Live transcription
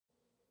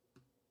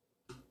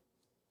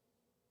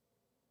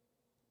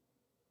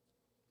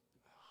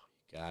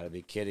Gotta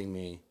be kidding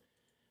me.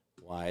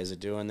 Why is it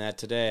doing that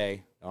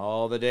today?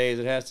 All the days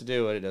it has to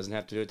do it. It doesn't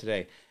have to do it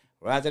today.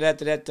 I don't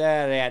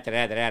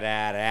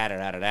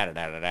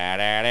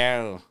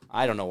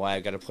know why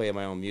I've got to play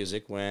my own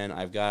music when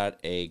I've got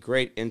a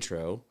great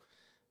intro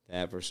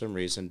that for some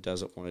reason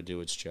doesn't want to do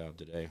its job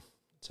today.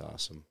 It's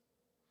awesome.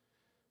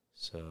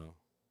 So,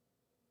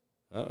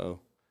 uh-oh.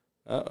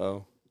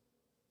 All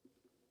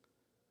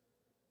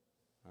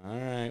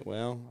right,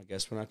 well, I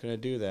guess we're not going to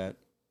do that.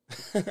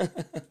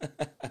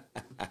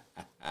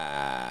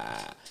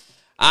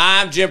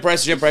 I'm Jim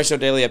Price, Jim Price Show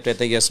Daily Update.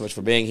 Thank you so much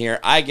for being here.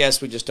 I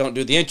guess we just don't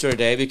do the intro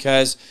today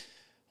because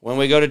when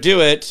we go to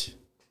do it,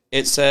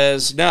 it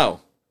says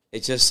no.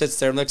 It just sits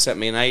there and looks at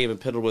me, and I even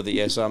piddled with it.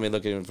 You saw me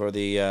looking for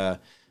the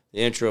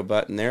intro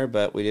button there,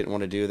 but we didn't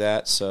want to do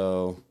that,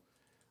 so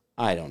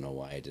I don't know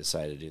why I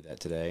decided to do that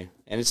today,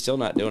 and it's still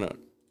not doing it.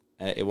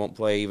 It won't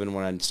play even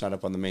when it's not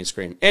up on the main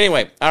screen.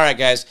 Anyway, all right,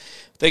 guys.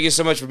 Thank you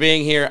so much for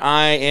being here.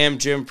 I am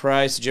Jim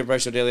Price, the Jim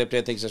Price Show Daily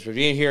Update. Thanks so much for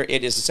being here.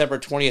 It is December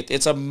 20th.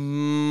 It's a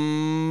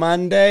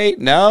Monday?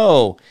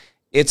 No,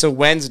 it's a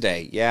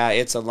Wednesday. Yeah,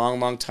 it's a long,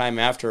 long time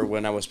after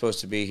when I was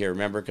supposed to be here.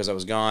 Remember, because I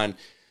was gone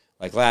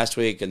like last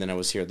week, and then I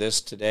was here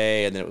this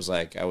today, and then it was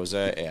like I was,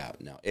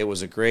 it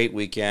was a great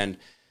weekend.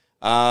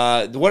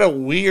 What a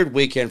weird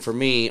weekend for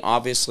me.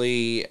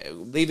 Obviously,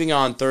 leaving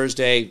on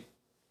Thursday,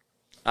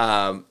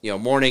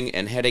 morning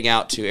and heading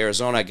out to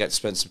Arizona. I got to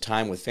spend some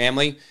time with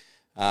family.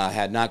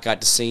 Had not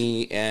got to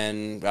see,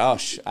 and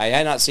gosh, I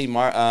had not seen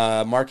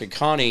Mark and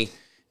Connie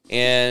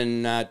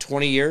in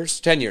 10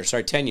 years.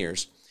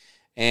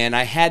 And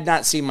I had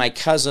not seen my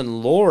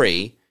cousin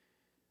Lori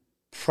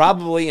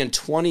probably in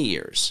 20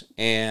 years.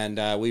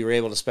 And we were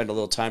able to spend a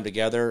little time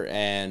together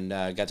and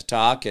got to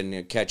talk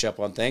and catch up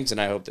on things.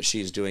 And I hope that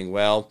she's doing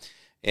well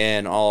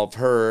in all of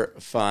her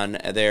fun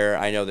there.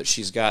 I know that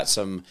she's got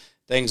some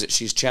things that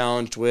she's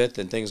challenged with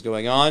and things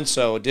going on.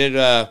 So did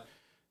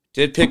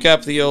pick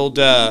up the old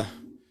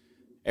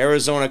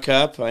Arizona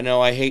Cup. I know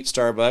I hate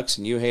Starbucks,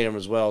 and you hate them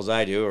as well as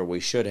I do, or we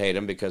should hate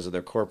them because of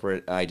their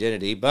corporate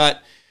identity.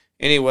 But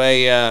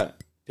anyway,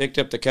 picked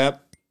up the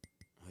cup.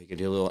 You could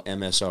do a little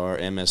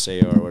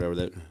MSAR, whatever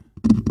that.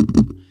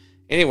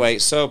 Anyway,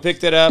 so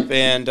picked it up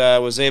and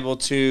was able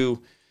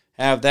to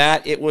have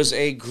that. It was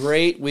a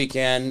great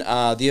weekend.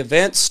 The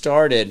event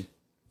started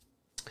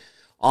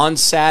on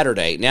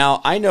Saturday. Now,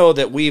 I know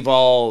that we've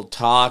all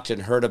talked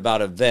and heard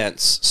about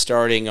events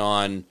starting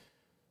on,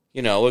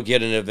 we'll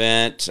get an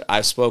event.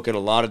 I've spoken a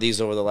lot of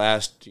these over the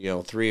last,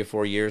 3 or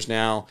 4 years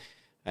now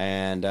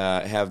and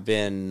have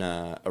been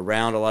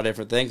around a lot of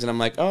different things. And I'm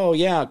like, oh,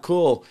 yeah,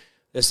 cool,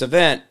 this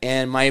event.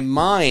 And my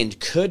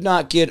mind could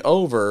not get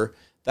over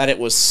that it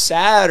was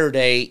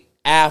Saturday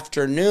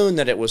afternoon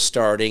that it was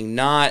starting,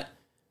 not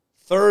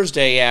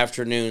Thursday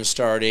afternoon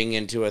starting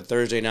into a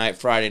Thursday night,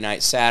 Friday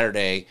night,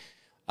 Saturday.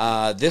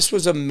 This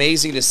was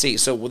amazing to see.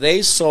 So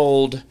they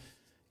sold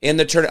in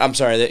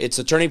the it's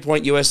the Turning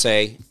Point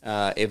USA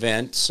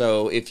event.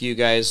 So if you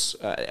guys,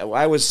 I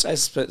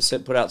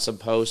put out some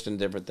posts and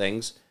different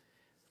things,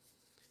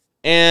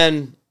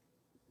 and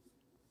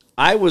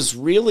I was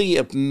really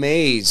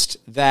amazed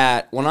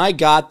that when I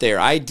got there,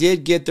 I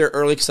did get there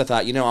early because I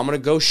thought, I'm going to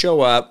go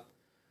show up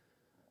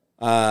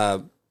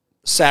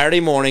Saturday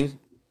morning,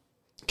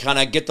 kind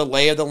of get the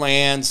lay of the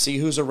land, see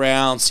who's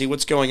around, see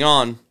what's going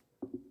on.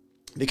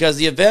 Because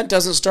the event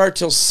doesn't start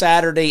till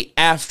Saturday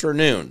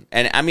afternoon.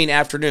 And I mean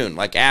afternoon,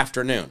 like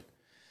afternoon.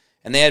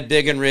 And they had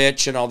Big and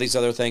Rich and all these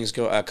other things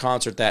go a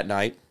concert that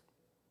night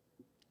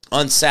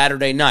on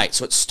Saturday night.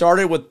 So it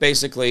started with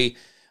basically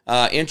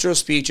intro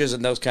speeches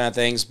and those kind of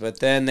things, but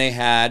then they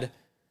had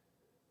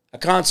a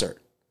concert.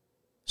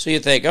 So you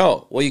think,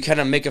 oh, well, you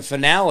kind of make a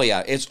finale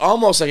out. It's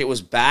almost like it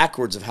was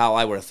backwards of how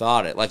I would have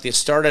thought it. Like they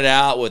started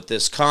out with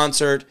this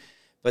concert,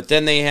 but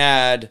then they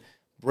had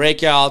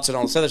breakouts and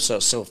all this other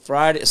stuff.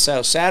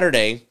 So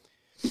Saturday,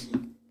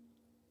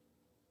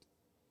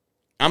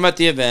 I'm at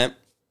the event.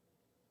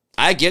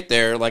 I get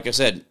there, like I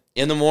said,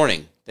 in the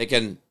morning.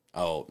 Thinking,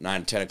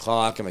 9, 10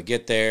 o'clock, I'm going to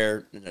get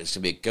there. It's going to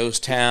be a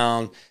ghost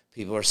town.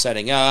 People are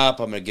setting up.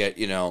 I'm going to get,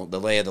 the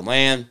lay of the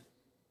land.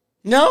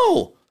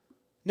 No.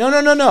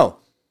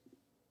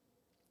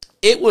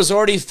 It was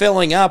already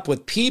filling up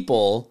with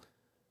people,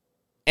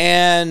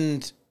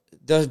 and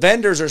the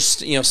vendors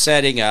are,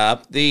 setting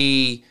up.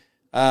 The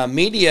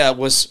media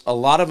a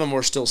lot of them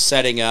were still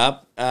setting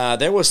up.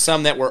 There was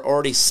some that were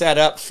already set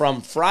up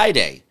from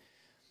Friday.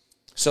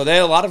 So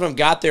a lot of them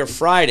got there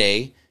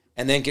Friday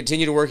and then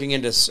continued working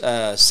into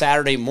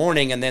Saturday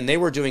morning, and then they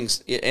were doing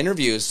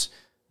interviews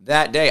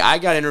that day. I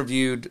got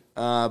interviewed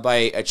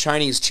by a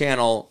Chinese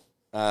channel,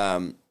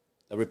 the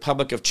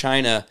Republic of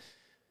China,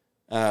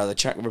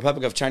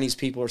 Republic of Chinese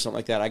People or something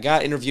like that. I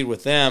got interviewed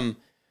with them.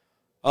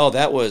 Oh,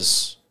 that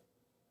was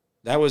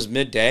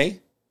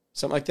midday.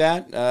 Something like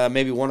that,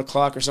 maybe 1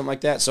 o'clock or something like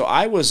that. So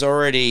I was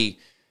already,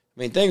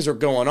 things were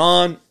going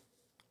on.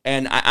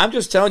 And I'm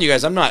just telling you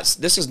guys,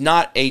 this is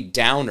not a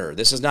downer.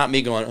 This is not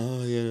me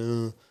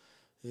going,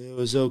 it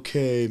was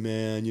okay,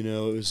 man.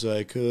 It was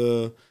like,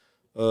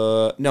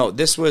 No,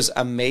 this was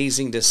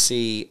amazing to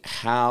see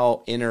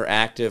how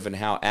interactive and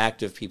how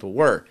active people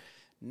were.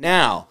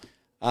 Now,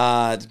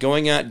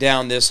 going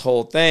down this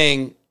whole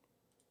thing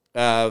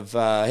of,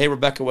 hey,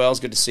 Rebecca Wells,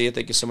 good to see you.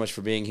 Thank you so much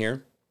for being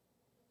here.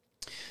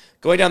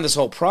 Going down this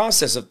whole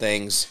process of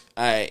things,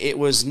 it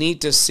was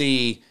neat to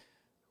see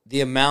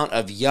the amount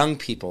of young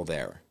people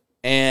there.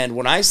 And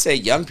when I say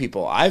young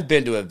people, I've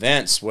been to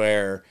events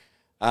where,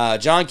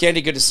 John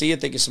Candy, good to see you.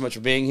 Thank you so much for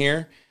being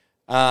here.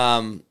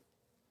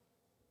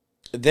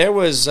 There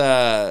was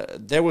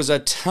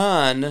a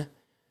ton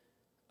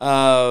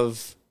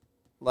of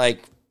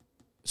like,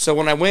 so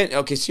when I went,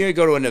 okay, so you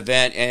go to an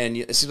event and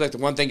it seems like the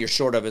one thing you're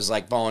short of is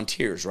like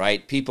volunteers,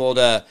 right? People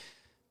to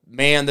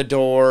man the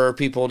door,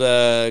 people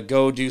to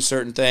go do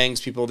certain things,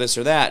 people this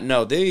or that.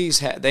 No, they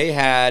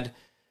had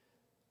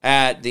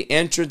at the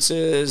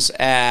entrances,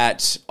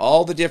 at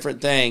all the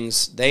different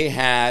things, they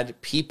had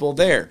people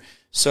there.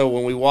 So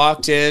when we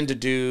walked in to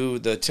do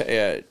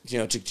to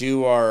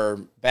do our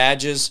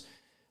badges,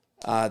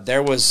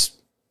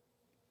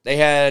 they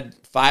had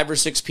 5 or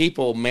 6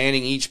 people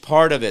manning each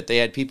part of it. They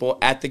had people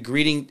at the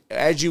greeting.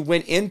 As you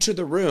went into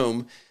the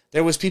room,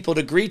 there was people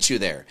to greet you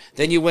there.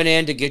 Then you went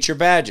in to get your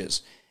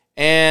badges.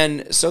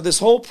 And so this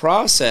whole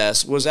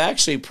process was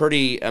actually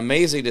pretty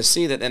amazing to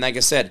see that. And like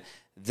I said,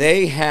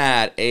 they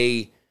had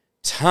a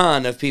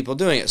ton of people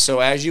doing it. So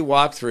as you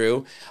walk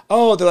through,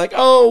 they're like,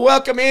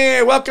 welcome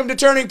here. Welcome to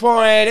Turning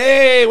Point.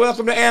 Hey,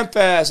 welcome to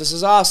AmFest. This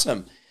is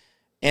awesome.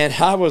 And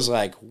I was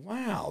like,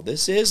 wow,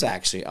 this is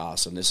actually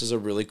awesome. This is a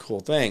really cool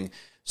thing.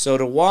 So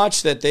to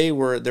watch that there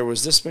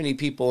was this many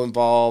people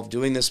involved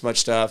doing this much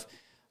stuff,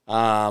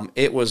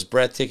 it was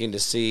breathtaking to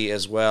see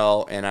as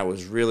well. And I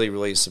was really,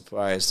 really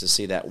surprised to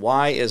see that.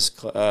 Why is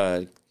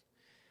Cloud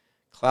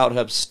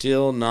Hub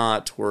still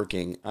not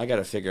working? I got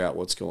to figure out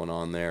what's going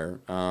on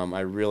there. I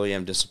really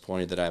am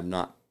disappointed that I'm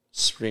not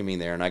streaming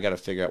there, and I got to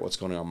figure out what's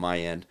going on my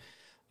end.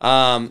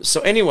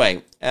 So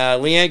anyway,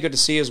 Leanne, good to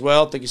see you as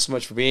well. Thank you so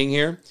much for being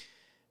here.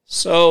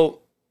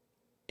 So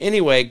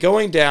anyway,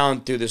 going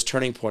down through this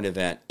Turning Point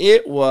event,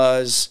 that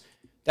was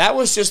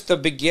just the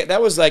begin. That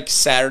was like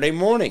Saturday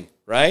morning,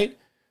 right?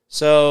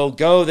 So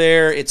go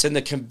there. It's in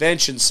the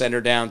convention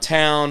center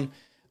downtown,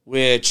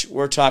 which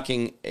we're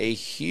talking a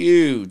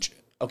huge,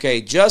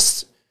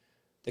 just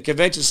the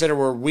convention center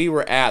where we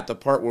were at, the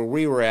part where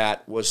we were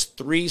at was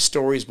 3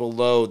 stories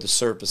below the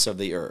surface of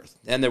the earth.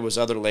 And there was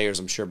other layers,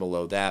 I'm sure,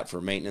 below that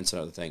for maintenance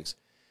and other things.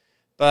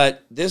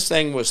 But this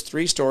thing was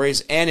 3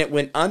 stories, and it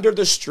went under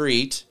the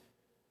street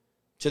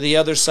to the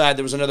other side.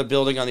 There was another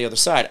building on the other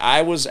side.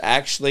 I was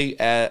actually,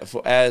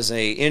 as an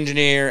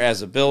engineer,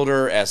 as a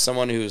builder, as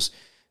someone who's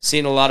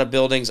seen a lot of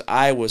buildings,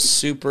 I was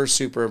super,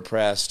 super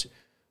impressed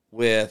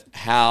with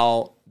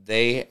how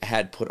they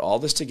had put all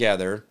this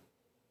together,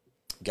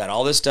 got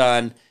all this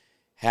done.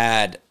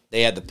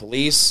 They had the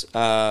police.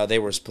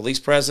 There was police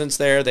presence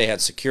there. They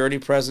had security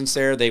presence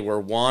there. They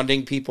were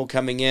wanding people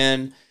coming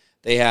in.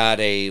 They had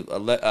a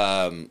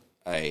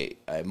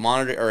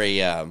monitor,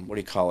 or what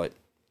do you call it?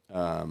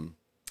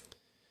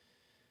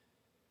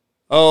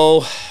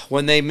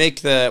 When they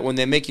make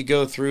you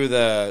go through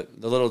the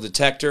little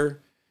detector.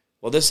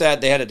 Well, they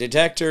had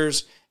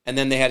detectors, and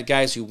then they had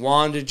guys who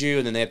wanted you,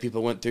 and then they had people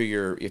who went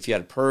through if you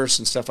had a purse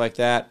and stuff like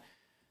that.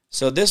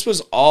 So this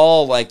was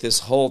all like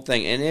this whole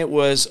thing, and it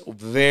was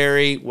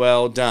very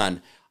well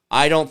done.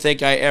 I don't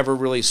think I ever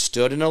really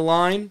stood in a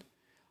line.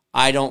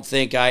 I don't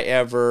think I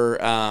ever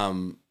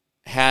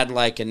had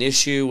like an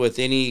issue with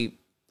any,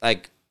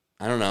 like,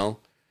 I don't know.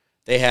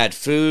 They had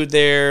food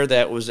there. They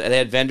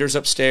had vendors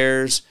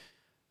upstairs.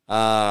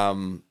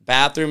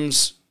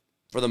 Bathrooms,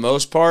 for the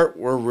most part,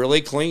 were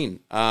really clean.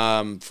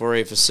 For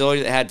a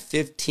facility that had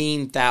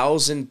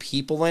 15,000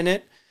 people in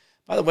it.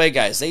 By the way,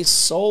 guys, they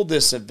sold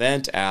this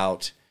event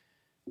out,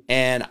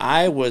 and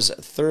I was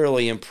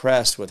thoroughly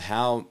impressed with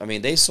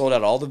they sold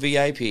out all the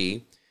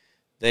VIP.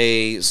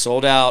 They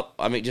sold out,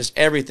 just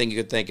everything you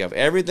could think of.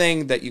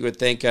 Everything that you could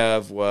think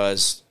of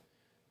was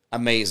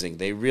amazing.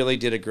 They really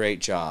did a great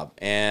job.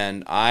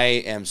 And I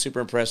am super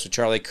impressed with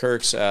Charlie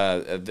Kirk's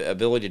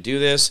ability to do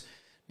this.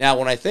 Now,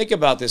 when I think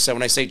about this,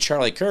 when I say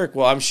Charlie Kirk,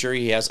 well, I'm sure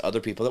he has other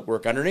people that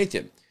work underneath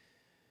him.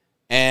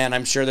 And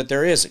I'm sure that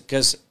there is,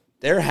 because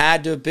there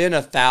had to have been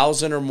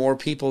 1,000 or more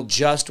people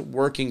just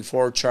working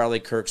for Charlie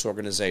Kirk's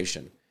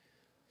organization.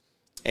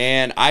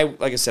 And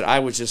like I said, I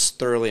was just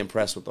thoroughly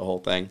impressed with the whole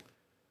thing.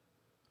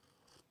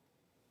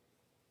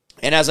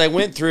 And as I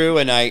went through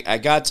and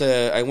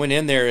I went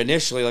in there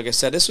initially, like I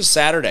said, this was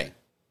Saturday.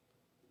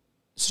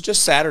 This was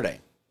just Saturday.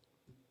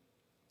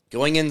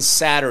 Going in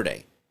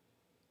Saturday,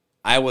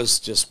 I was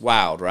just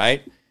wowed,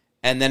 right?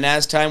 And then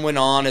as time went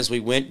on, as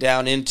we went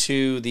down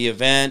into the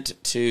event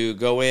to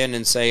go in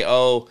and say,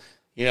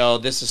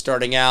 this is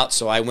starting out.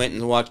 So I went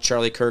and watched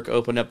Charlie Kirk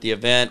open up the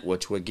event,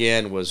 which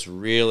again was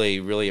really,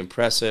 really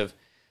impressive.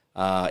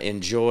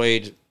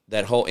 Enjoyed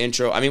that whole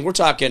intro.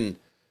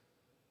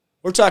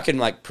 We're talking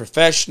like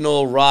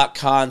professional rock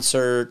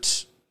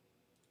concert,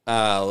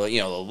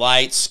 the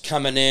lights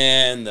coming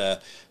in, the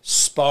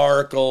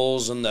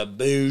sparkles and the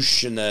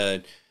boosh and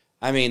the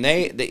I mean,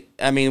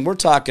 I mean, we're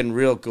talking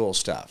real cool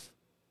stuff.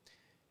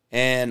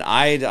 And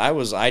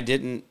I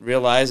didn't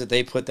realize that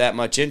they put that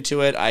much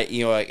into it.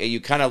 You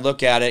kind of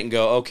look at it and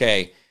go,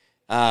 okay,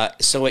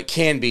 so it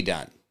can be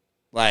done.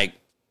 Like,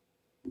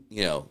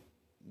 you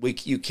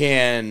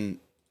can,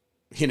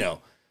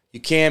 you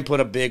can put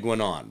a big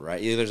one on,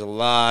 right? There's a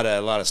lot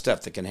of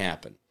stuff that can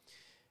happen.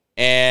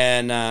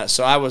 And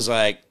so I was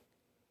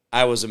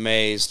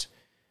amazed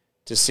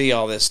to see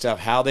all this stuff,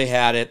 how they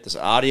had it. This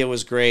audio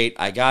was great.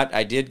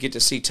 I did get to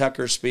see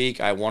Tucker speak.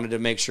 I wanted to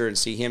make sure and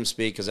see him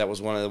speak because that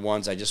was one of the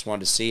ones I just wanted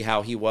to see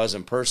how he was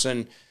in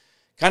person,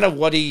 kind of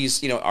what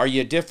he's, are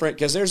you different?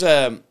 Because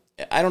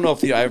I don't know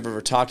if I've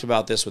ever talked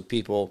about this with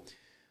people.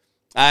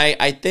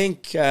 I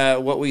think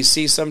what we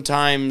see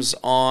sometimes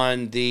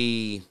on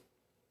the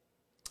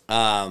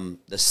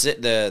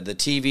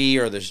TV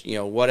or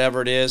the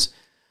whatever it is,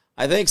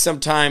 I think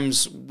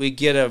sometimes we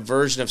get a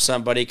version of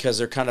somebody because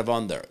they're kind of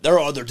on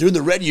they're doing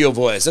the radio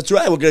voice. That's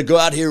right. We're gonna go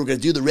out here. We're gonna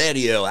do the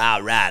radio.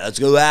 All right, let's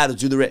go out and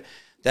do the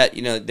that.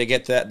 They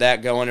get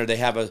that going, or they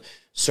have a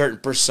certain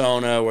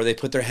persona where they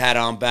put their hat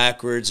on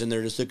backwards and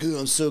they're just like, oh,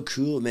 I'm so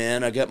cool,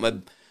 man. I got my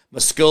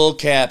skull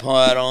cap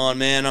hat on,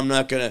 man.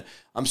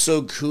 I'm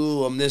so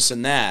cool. I'm this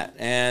and that.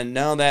 And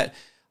now that,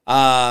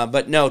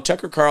 but no,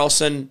 Tucker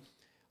Carlson.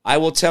 I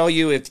will tell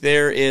you, if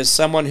there is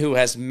someone who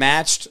has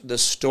matched the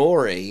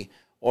story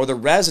or the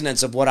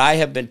resonance of what I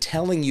have been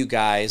telling you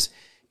guys,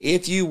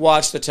 if you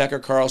watch the Tucker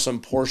Carlson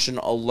portion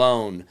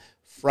alone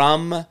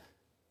from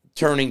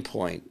Turning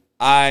Point,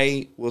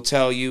 I will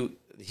tell you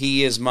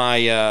he is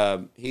my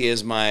what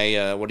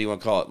do you want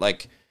to call it?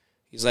 Like,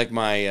 he's like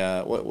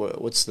my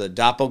what's the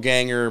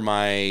doppelganger?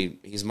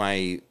 He's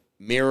my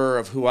mirror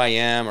of who I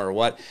am, or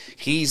what.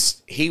 He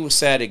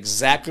said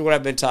exactly what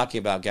I've been talking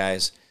about,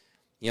 guys.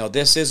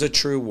 This is a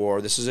true war.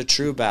 This is a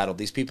true battle.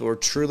 These people are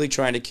truly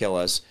trying to kill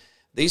us.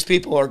 These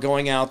people are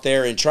going out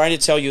there and trying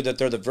to tell you that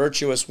they're the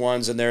virtuous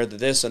ones and they're the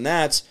this and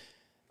that's.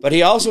 But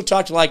he also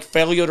talked like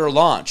failure to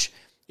launch.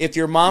 If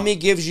your mommy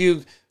gives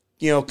you,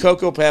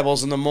 Cocoa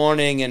Pebbles in the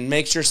morning and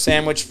makes your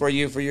sandwich for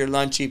you for your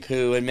lunchy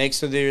poo and makes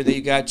sure that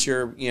you got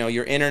your,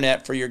 your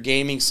internet for your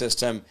gaming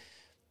system,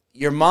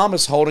 your mom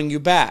is holding you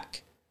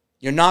back.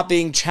 You're not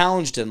being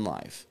challenged in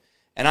life.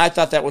 And I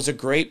thought that was a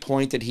great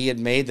point that he had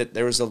made, that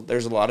there's a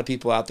lot of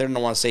people out there, and I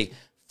don't want to say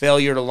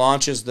failure to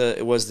launch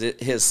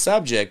his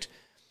subject,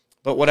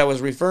 but what I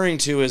was referring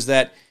to is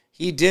that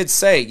he did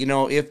say,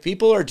 if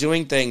people are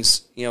doing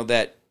things,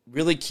 that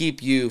really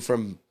keep you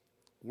from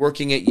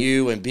working at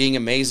you and being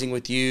amazing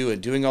with you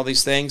and doing all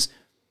these things,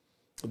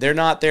 they're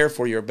not there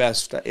for your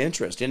best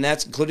interest, and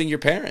that's including your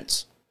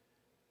parents.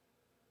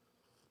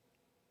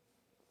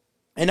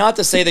 And not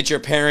to say that your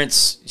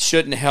parents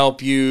shouldn't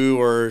help you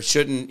or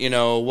shouldn't,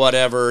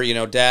 whatever,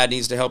 dad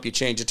needs to help you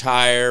change a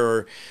tire,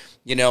 or,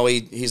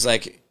 he's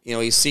like,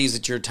 he sees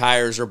that your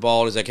tires are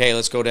bald. He's like, hey,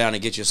 let's go down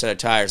and get you a set of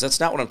tires. That's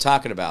not what I'm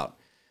talking about.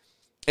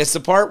 It's the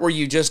part where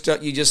you just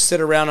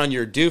sit around on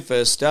your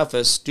doofus,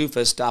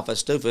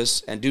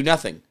 and do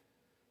nothing.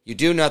 You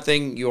do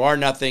nothing. You are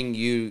nothing.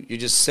 You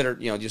just sit,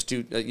 you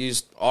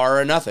just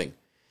are a nothing.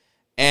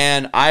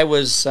 And I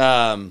was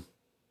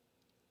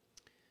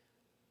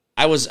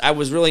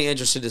really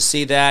interested to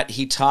see that.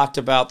 He talked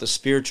about the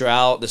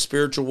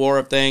spiritual war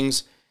of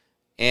things,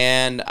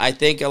 and I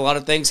think a lot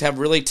of things have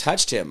really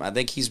touched him. I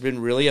think he's been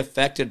really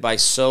affected by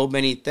so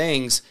many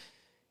things.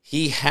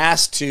 He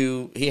has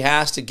to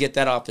get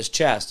that off his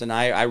chest, and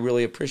I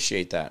really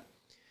appreciate that.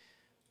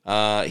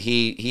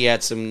 He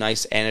had some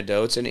nice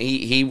anecdotes, and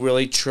he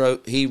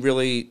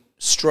really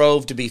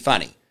strove to be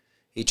funny.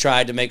 He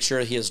tried to make sure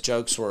his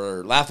jokes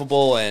were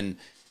laughable and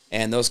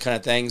those kind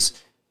of things.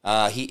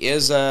 He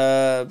is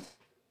a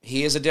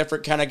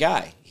different kind of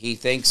guy. He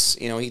thinks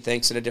in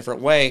a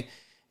different way.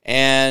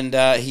 And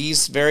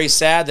he's very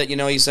sad that,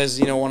 he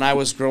says, when I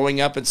was growing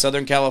up in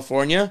Southern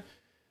California,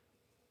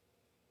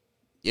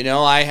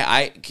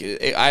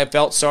 I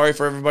felt sorry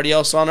for everybody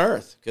else on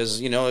earth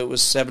because, it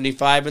was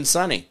 75 and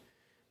sunny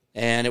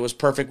and it was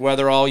perfect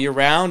weather all year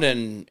round,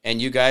 and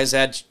you guys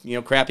had,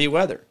 crappy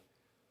weather.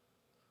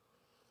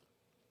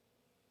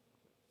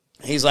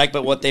 He's like,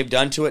 but what they've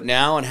done to it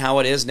now and how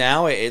it is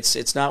now,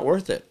 it's not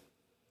worth it.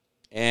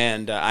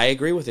 And I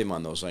agree with him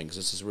on those things.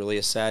 This is really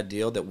a sad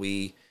deal that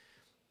we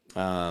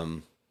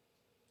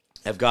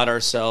have got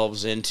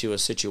ourselves into a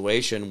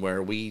situation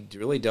where we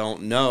really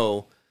don't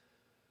know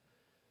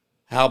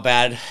how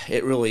bad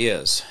it really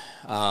is.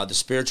 The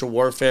spiritual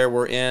warfare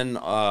we're in,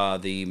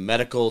 the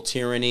medical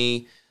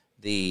tyranny,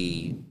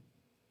 I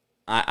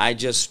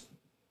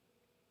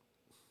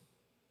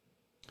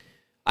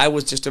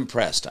was just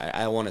impressed.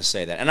 I want to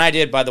say that. And I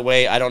did, by the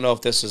way. I don't know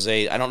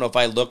if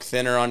I look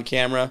thinner on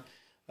camera,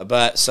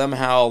 but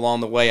somehow along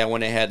the way I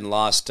went ahead and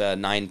lost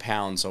 9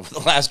 pounds over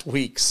the last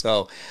week.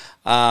 So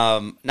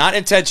not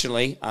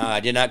intentionally. I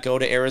did not go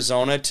to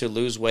Arizona to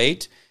lose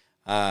weight,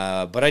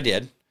 but I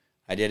did.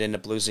 I did end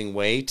up losing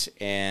weight,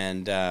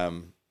 and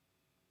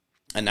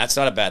that's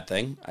not a bad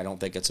thing. I don't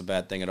think it's a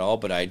bad thing at all,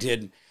 but I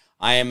did.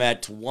 I am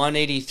at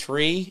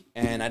 183,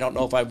 and I don't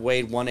know if I've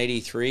weighed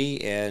 183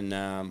 in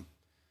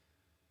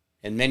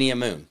and many a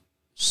moon.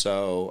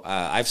 So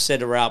I've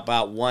said around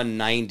about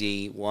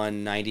 190,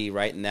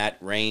 right in that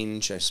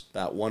range. It's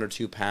about 1 or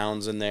 2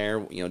 pounds in there,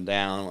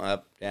 down,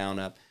 up, down,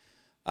 up.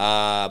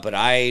 But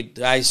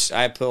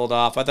I pulled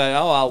off. I thought,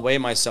 I'll weigh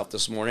myself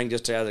this morning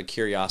just out of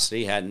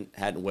curiosity.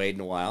 Hadn't weighed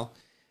in a while,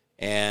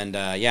 and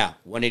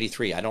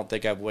 183. I don't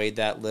think I've weighed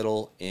that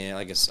little. And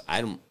I guess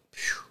I don't.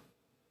 Phew.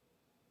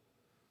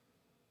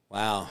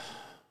 Wow.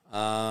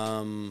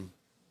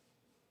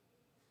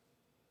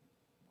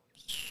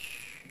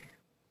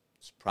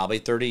 It's probably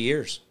 30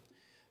 years.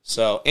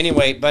 So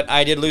anyway, but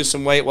I did lose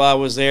some weight while I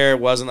was there. It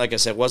wasn't, like I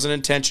said, wasn't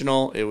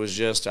intentional. It was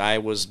just I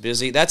was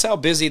busy. That's how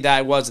busy that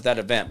I was at that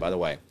event, by the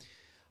way.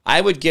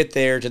 I would get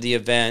there to the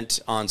event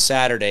on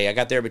Saturday. I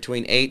got there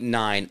between 8 and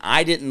 9.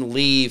 I didn't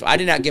leave. I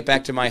did not get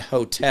back to my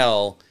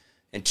hotel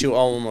until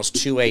almost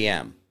 2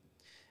 a.m.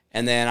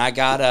 And then I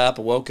got up,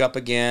 woke up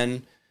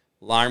again.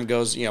 Alarm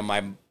goes,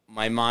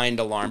 my mind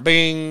alarm,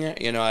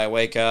 bing. I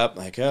wake up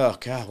like, oh,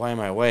 God, why am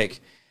I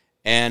awake?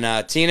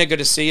 And Tina, good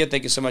to see you.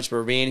 Thank you so much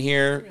for being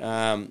here.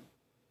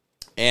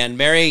 And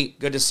Mary,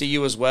 good to see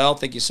you as well.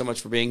 Thank you so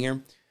much for being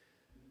here.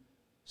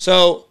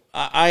 So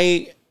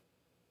I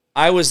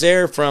was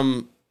there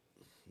from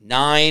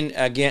 9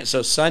 again.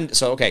 So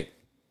okay.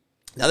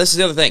 Now this is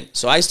the other thing.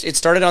 So it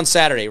started on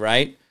Saturday,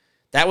 right?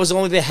 That was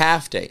only the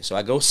half day. So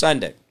I go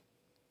Sunday.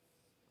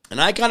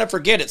 And I kind of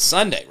forget it's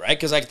Sunday, right?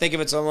 Because I think of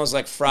it's almost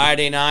like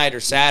Friday night or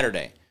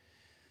Saturday.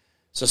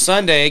 So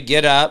Sunday,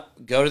 get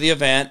up, go to the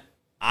event.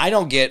 I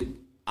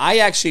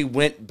actually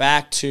went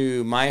back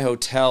to my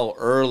hotel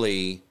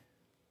early.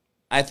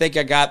 I think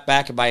I got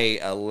back by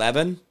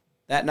 11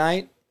 that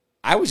night.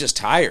 I was just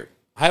tired.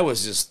 I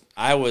was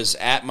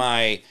at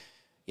my,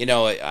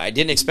 I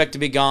didn't expect to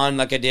be gone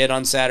like I did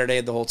on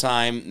Saturday the whole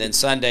time. Then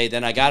Sunday,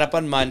 then I got up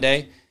on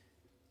Monday,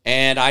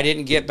 and I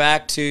didn't get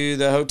back to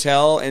the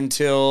hotel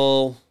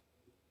until,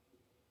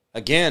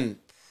 again,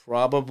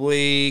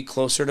 probably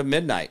closer to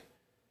midnight.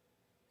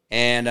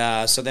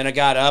 And so then I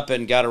got up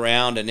and got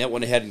around, and it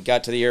went ahead and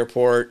got to the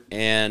airport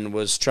and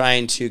was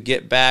trying to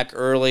get back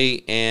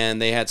early,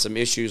 and they had some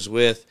issues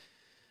with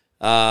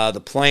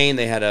the plane.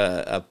 They had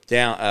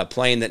a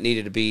plane that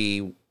needed to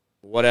be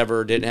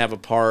whatever, didn't have a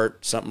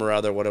part, something or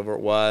other, whatever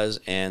it was,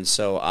 and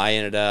so I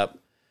ended up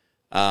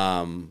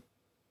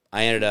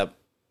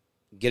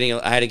getting.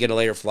 I had to get a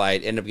later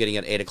flight. Ended up getting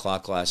at 8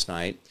 o'clock last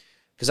night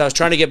because I was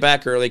trying to get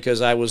back early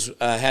because I was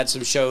had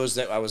some shows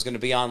that I was going to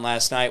be on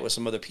last night with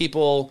some other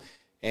people.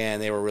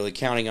 And they were really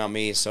counting on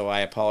me, so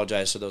I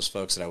apologize to those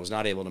folks that I was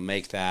not able to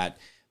make that.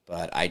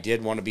 But I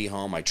did want to be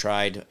home. I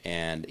tried,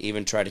 and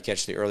even tried to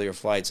catch the earlier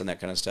flights and that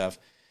kind of stuff.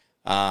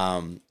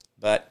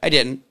 But I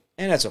didn't,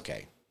 and that's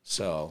okay.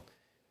 So,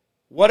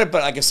 but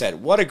like I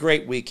said, what a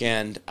great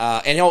weekend.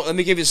 And let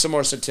me give you some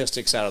more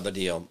statistics out of the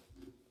deal.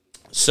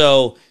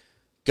 So,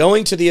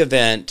 going to the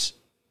event,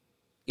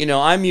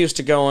 I'm used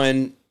to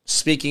going,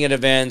 speaking at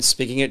events,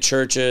 speaking at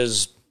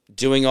churches,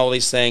 doing all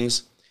these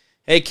things.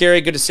 Hey, Kerry,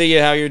 good to see you.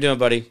 How you doing,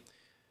 buddy?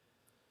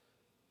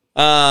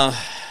 I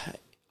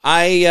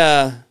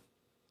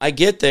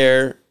get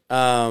there,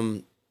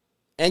 and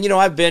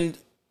I've been,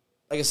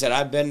 like I said,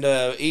 I've been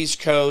to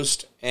East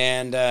Coast,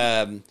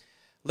 and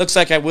looks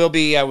like I will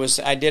be.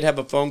 I did have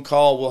a phone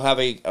call. We'll have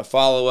a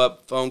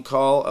follow-up phone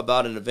call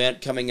about an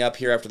event coming up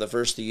here after the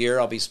first of the year.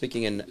 I'll be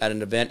speaking at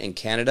an event in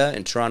Canada,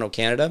 in Toronto,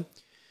 Canada.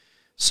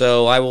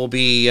 So I will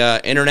be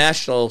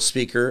international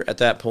speaker at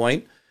that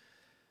point.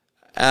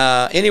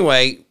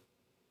 Anyway.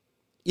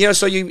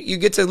 So you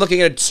get to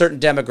looking at a certain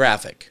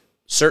demographic,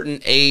 certain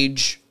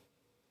age,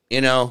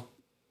 that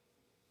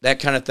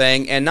kind of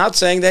thing. And not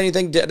saying that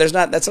anything, that's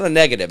not a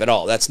negative at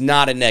all. That's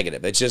not a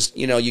negative. It's just,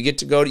 you get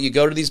to go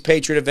to these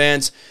Patriot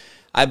events.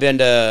 I've been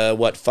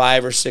to,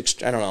 5 or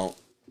 6, I don't know.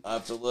 I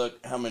have to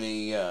look how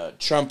many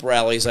Trump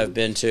rallies I've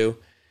been to.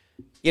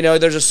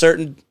 There's a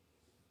certain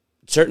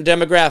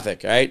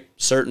demographic, right?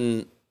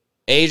 Certain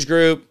age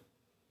group.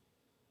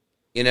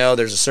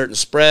 There's a certain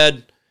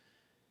spread.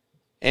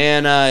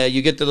 And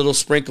you get the little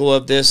sprinkle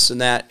of this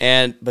and that.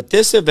 But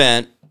this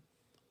event,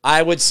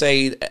 I would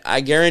say,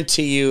 I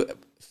guarantee you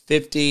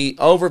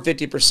over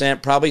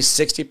 50%, probably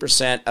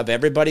 60% of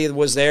everybody that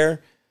was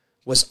there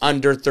was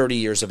under 30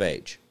 years of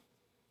age.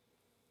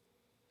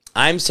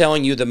 I'm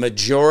telling you the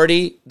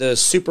majority, the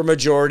super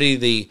majority,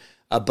 the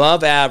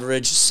above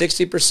average,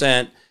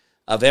 60%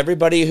 of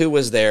everybody who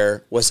was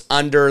there was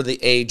under the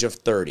age of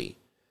 30.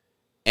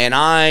 And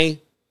I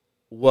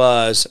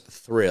was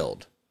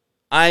thrilled.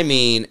 I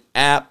mean,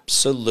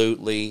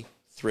 absolutely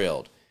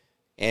thrilled.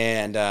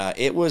 And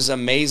it was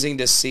amazing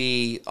to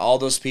see all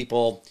those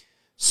people.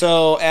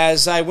 So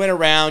as I went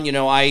around,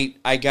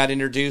 I got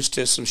introduced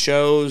to some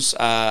shows.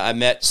 I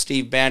met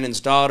Steve Bannon's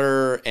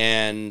daughter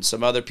and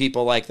some other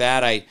people like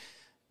that.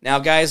 Now,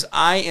 guys,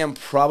 I am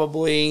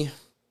probably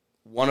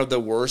one of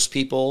the worst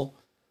people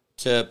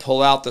to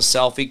pull out the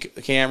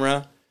selfie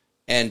camera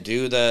and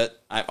do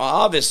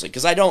obviously,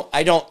 because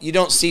you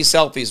don't see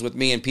selfies with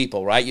me and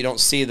people, right? You don't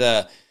see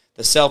the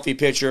selfie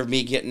picture of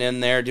me getting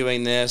in there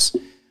doing this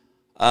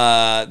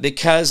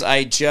because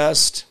I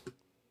just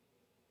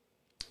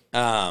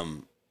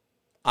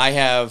I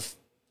have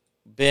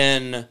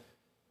been,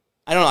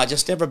 I don't know, I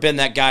just never been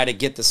that guy to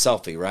get the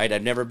selfie, right?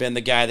 I've never been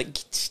the guy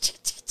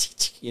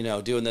that,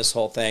 doing this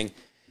whole thing.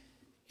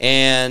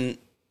 And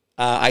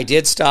I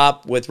did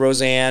stop with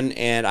Roseanne,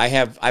 and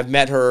I've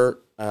met her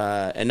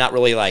and not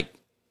really like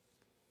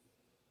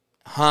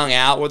hung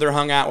out with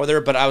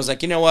her, but I was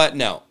like, you know what?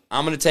 No,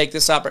 I'm going to take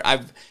this up.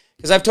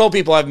 Because I've told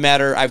people I've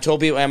met her. I've told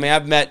people,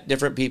 I've met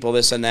different people,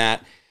 this and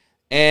that.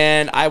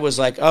 And I was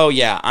like, oh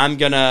yeah, I'm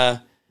going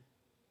to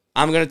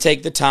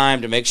take the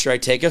time to make sure I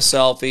take a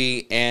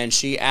selfie. And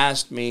she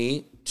asked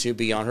me to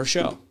be on her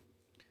show.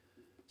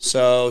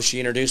 So she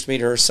introduced me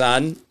to her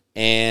son,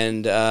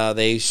 and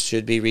they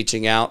should be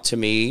reaching out to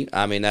me.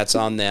 I mean, that's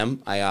on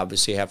them. I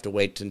obviously have to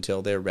wait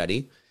until they're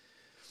ready.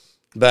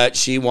 But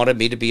she wanted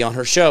me to be on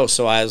her show,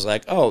 so I was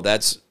like, "Oh,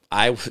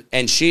 I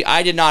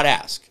did not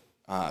ask.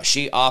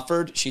 She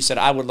offered. She said,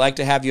 "I would like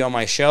to have you on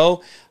my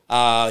show.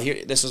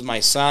 Here, this is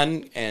my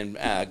son, and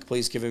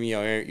please give him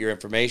your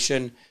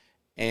information."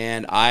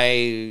 And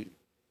I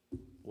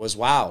was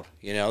wowed,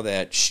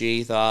 that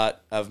she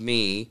thought of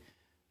me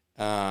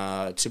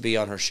to be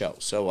on her show.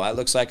 So it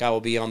looks like I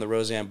will be on the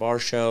Roseanne Barr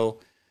show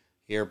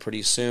here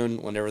pretty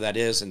soon, whenever that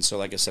is. And so,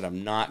 like I said,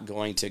 I'm not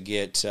going to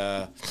get,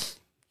 I'm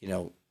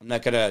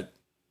not going to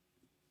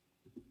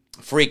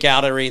freak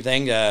out or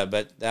anything,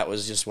 but that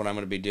was just what I'm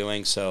going to be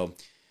doing. So,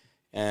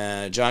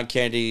 John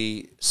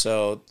Kennedy,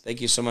 so thank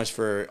you so much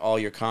for all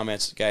your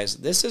comments, guys.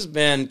 This has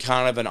been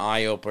kind of an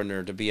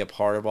eye-opener to be a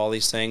part of all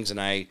these things,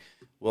 and I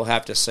will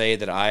have to say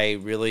that I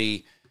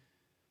really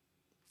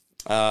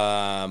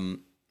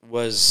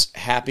was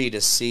happy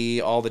to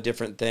see all the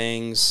different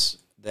things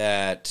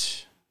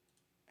that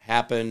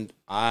happened.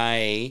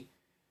 I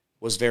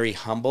was very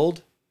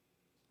humbled.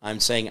 I'm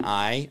saying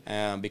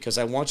because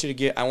I want to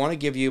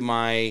give you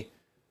my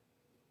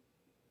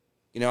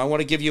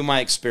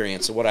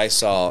experience of what I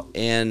saw.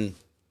 And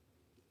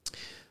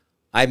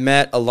I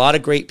met a lot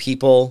of great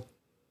people.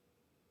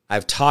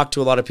 I've talked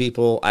to a lot of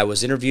people. I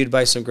was interviewed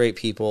by some great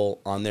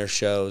people on their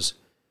shows.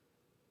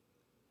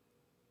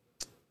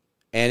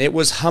 And it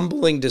was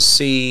humbling to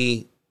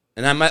see,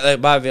 and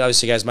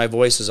obviously, guys, my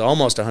voice is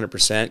almost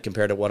 100%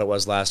 compared to what it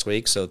was last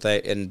week. So,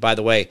 and by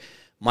the way,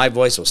 my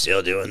voice was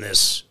still doing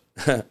this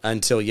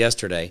until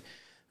yesterday.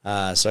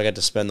 So I got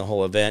to spend the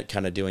whole event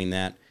kind of doing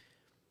that.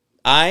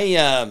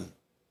 I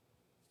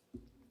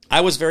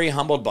was very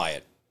humbled by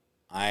it.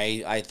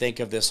 I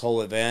think of this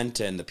whole event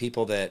and the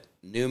people that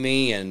knew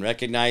me and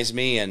recognized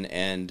me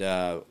and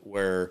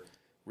were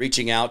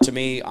reaching out to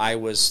me. I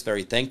was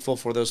very thankful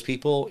for those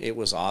people. It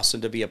was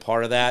awesome to be a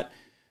part of that.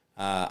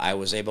 I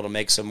was able to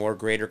make some more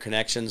greater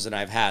connections than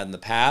I've had in the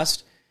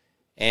past.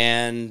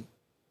 And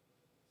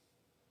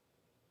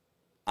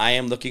I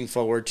am looking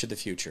forward to the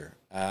future.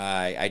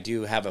 I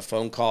do have a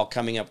phone call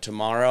coming up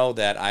tomorrow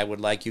that I would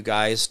like you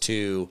guys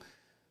to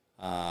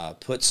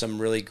put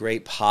some really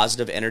great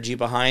positive energy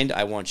behind.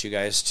 I want you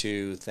guys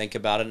to think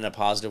about it in a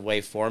positive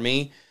way for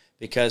me,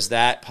 because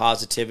that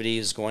positivity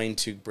is going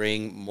to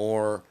bring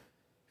more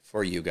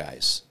for you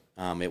guys.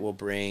 It will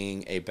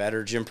bring a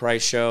better Jim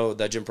Price show,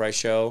 the Jim Price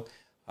Show.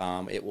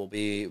 It will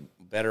be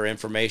better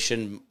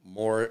information,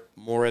 more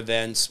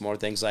events, more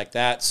things like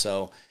that.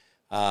 So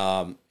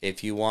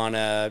if you want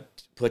to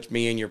put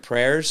me in your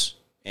prayers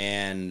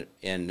and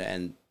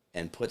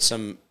put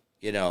some,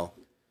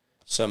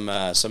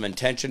 some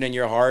intention in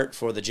your heart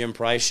for the Jim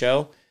Price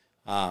Show.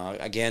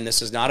 Again,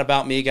 this is not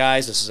about me,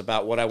 guys. This is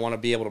about what I want to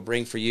be able to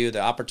bring for you,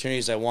 the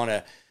opportunities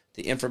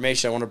the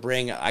information I want to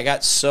bring. I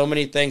got so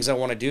many things I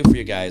want to do for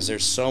you guys.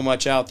 There's so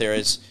much out there.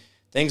 It's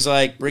things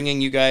like bringing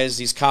you guys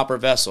these copper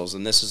vessels,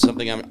 and this is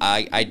something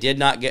I did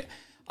not get.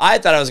 I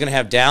thought I was going to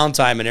have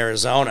downtime in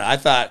Arizona. I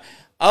thought,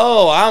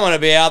 I'm going to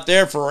be out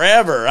there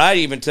forever. I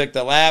even took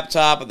the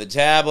laptop and the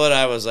tablet.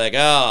 I was like,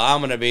 I'm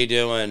going to be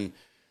doing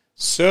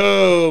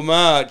so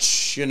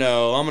much, I'm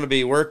going to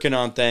be working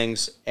on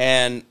things.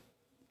 And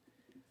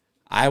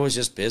I was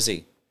just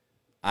busy.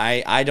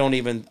 I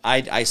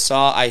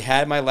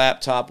had my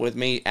laptop with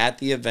me at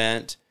the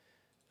event.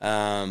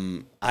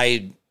 I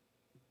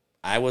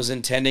was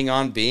intending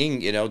on being,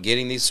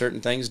 getting these certain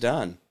things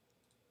done.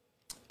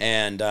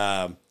 And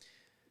I'm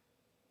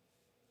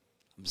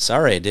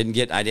sorry, I didn't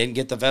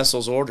get the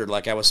vessels ordered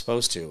like I was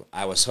supposed to.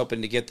 I was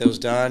hoping to get those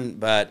done,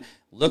 but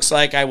looks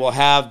like I will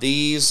have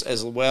these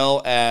as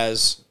well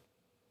as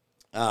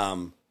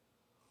by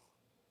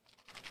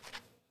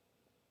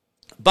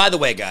the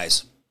way,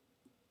 guys,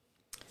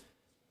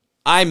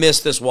 I miss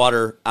this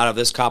water out of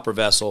this copper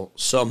vessel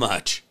so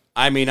much.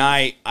 I mean,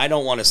 I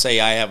don't want to say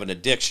I have an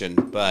addiction,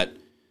 but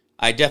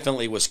I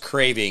definitely was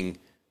craving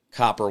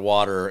copper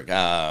water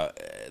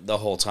the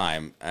whole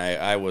time.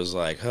 I was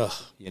like,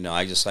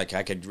 I just I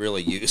could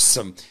really use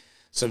some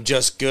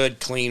just good,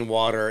 clean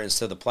water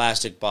instead of the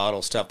plastic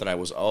bottle stuff that I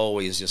was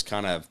always just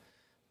kind of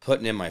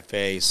putting in my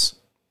face.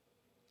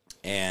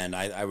 And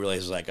I really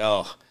was like,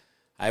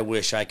 I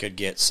wish I could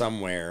get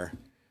somewhere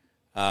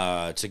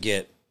to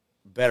get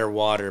better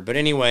water. But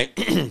anyway,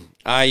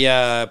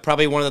 I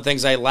probably one of the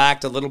things I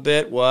lacked a little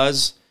bit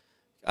was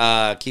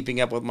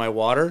keeping up with my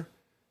water.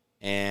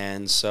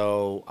 And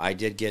so I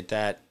did get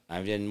that.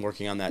 I've been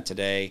working on that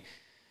today.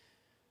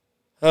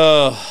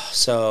 Oh,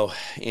 so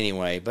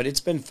anyway, but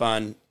it's been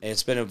fun.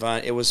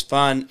 It was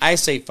fun. I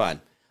say fun.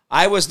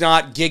 I was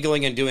not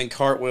giggling and doing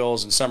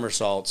cartwheels and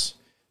somersaults.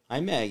 Hi,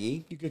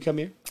 Maggie. You could come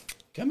here.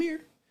 Come here.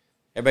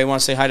 Everybody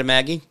want to say hi to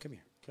Maggie? Come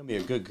here. Come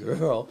here. Good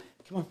girl.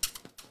 Come on.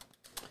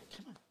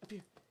 Come on. Up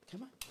here.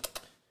 Come on.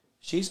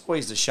 She's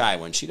always the shy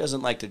one. She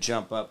doesn't like to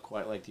jump up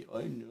quite like the,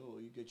 I know.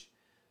 You get,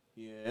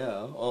 yeah.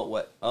 Oh,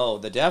 what? Oh,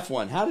 the deaf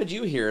one. How did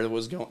you hear it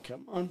was going?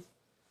 Come on.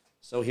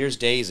 So here's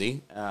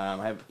Daisy.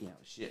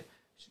 She's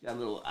got a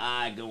little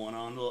eye going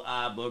on, a little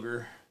eye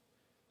booger.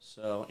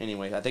 So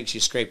anyway, I think she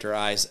scraped her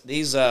eyes.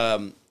 These,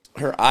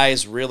 her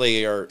eyes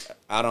really are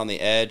out on the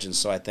edge, and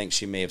so I think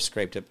she may have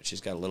scraped it. But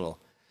she's got a little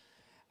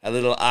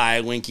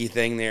eye winky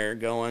thing there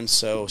going,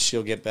 so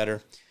she'll get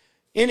better.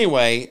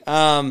 Anyway,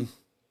 guys,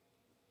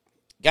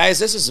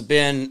 this has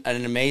been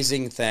an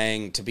amazing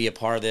thing to be a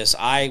part of this.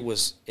 It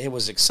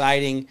was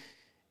exciting,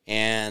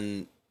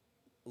 and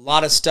a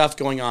lot of stuff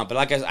going on, but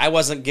like I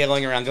wasn't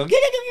giggling around going,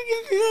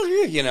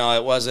 you know,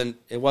 it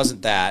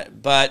wasn't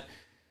that, but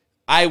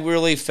I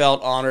really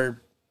felt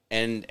honored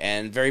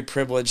and very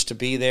privileged to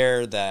be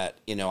there, that,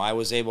 you know, I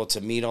was able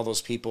to meet all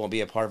those people and be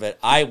a part of it.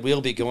 I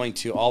will be going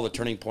to all the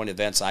Turning Point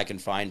events I can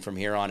find from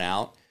here on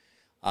out,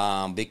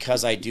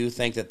 because I do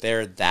think that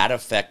they're that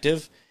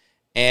effective.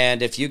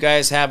 And if you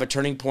guys have a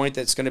Turning Point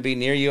that's going to be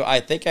near you,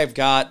 I think I've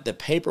got the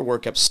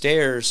paperwork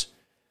upstairs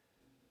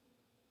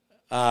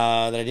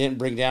that I didn't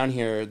bring down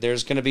here.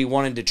 There's going to be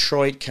one in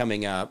Detroit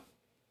coming up,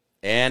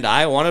 and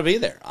I want to be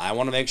there. I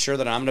want to make sure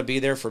that I'm going to be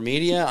there for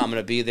media. I'm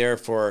going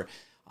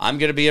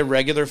to be a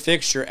regular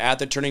fixture at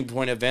the Turning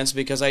Point events,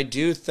 because I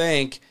do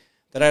think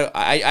that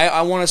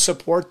I want to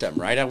support them,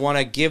 right? I want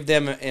to give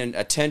them an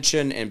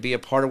attention and be a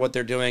part of what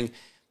they're doing.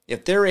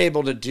 If they're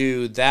able to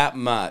do that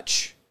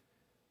much,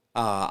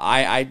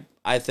 I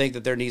think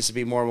that there needs to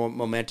be more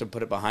momentum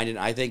put it behind it.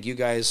 I think you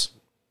guys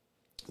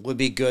would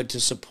be good to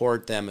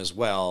support them as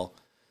well.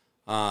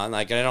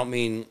 I don't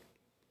mean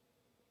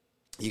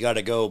you got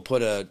to go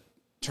put a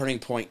Turning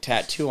Point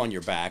tattoo on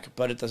your back,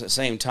 but at the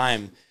same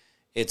time,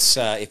 it's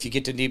if you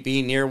get to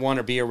be near one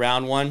or be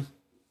around one,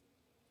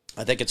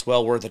 I think it's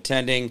well worth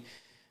attending.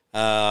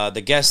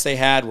 The guests they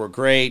had were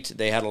great.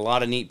 They had a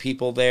lot of neat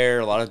people there,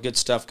 a lot of good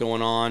stuff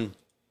going on.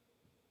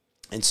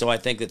 And so I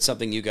think that's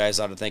something you guys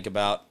ought to think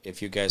about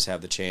if you guys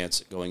have the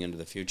chance going into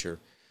the future.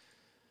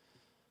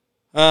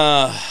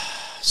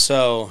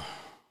 So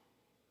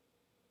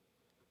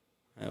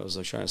I was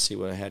trying to see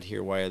what I had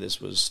here, why this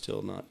was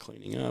still not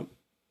cleaning up.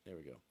 There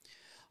we go.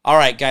 All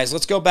right, guys,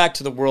 let's go back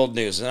to the world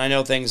news. And I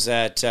know things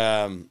that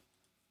sorry.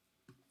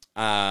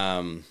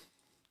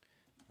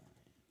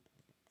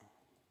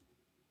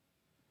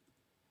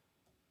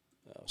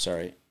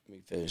 Let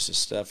me finish this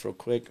stuff real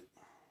quick.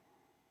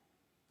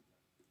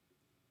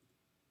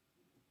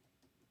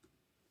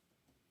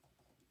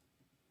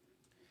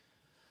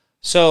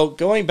 So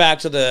going back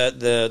to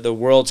the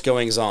world's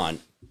goings on,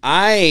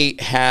 I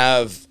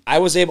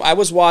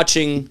was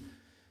watching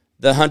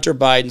the Hunter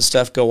Biden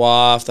stuff go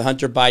off, the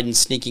Hunter Biden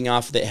sneaking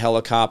off the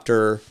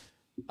helicopter.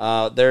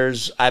 I've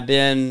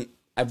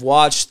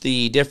watched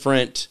the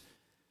different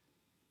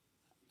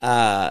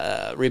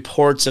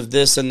reports of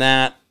this and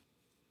that.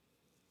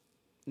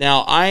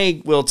 Now,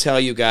 I will tell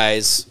you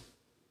guys,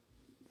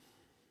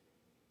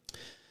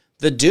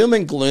 the doom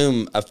and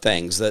gloom of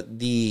things, that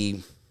the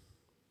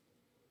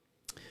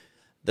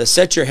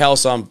set your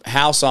house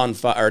on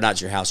fire, or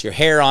not your house, your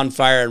hair on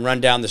fire and run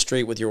down the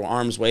street with your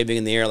arms waving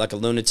in the air like a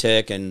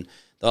lunatic, and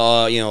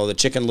the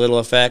Chicken Little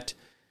effect.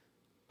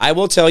 I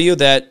will tell you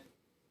that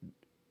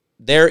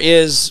there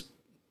is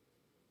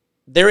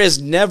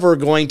never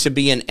going to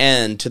be an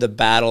end to the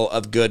battle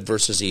of good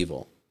versus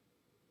evil.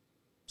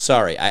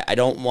 Sorry, I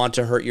don't want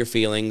to hurt your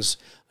feelings,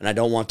 and I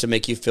don't want to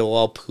make you feel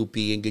all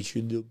poopy and get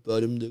you to the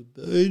bottom.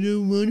 I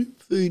don't want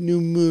to fight no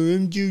more.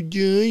 I'm too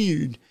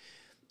tired.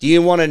 Do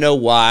you want to know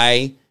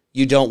why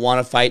you don't want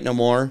to fight no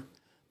more?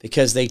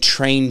 Because they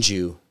trained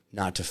you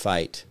not to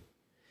fight.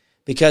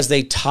 Because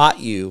they taught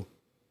you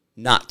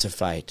not to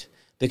fight.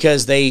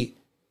 Because they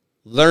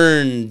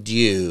learned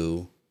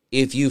you,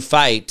 if you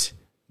fight,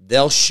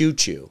 they'll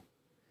shoot you.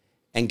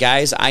 And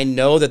guys, I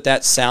know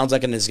that sounds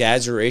like an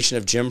exaggeration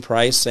of Jim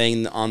Price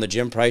saying on the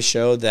Jim Price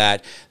show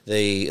that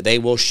they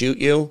will shoot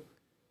you.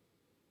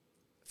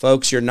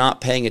 Folks, you're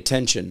not paying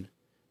attention.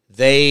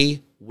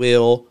 They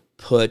will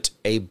put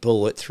a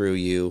bullet through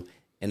you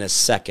in a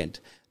second.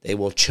 They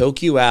will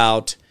choke you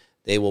out.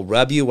 They will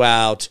rub you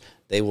out.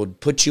 They will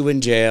put you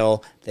in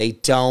jail. They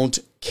don't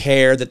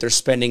care that they're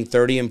spending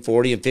 $30,000 and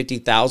 $40,000 and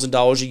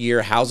 $50,000 a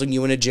year housing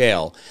you in a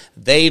jail.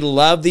 They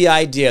love the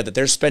idea that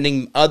they're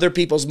spending other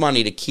people's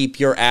money to keep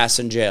your ass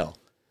in jail.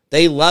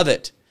 They love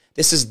it.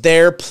 This is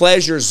their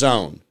pleasure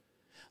zone.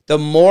 The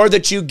more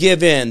that you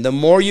give in, the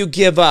more you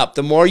give up,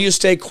 the more you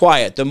stay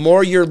quiet, the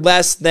more you're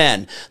less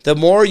than, the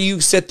more you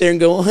sit there and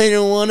go, I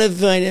don't want to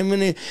fight.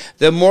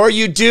 The more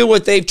you do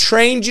what they've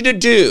trained you to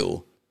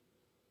do,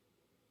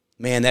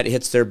 man, that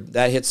hits their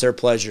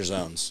pleasure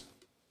zones.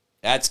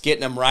 That's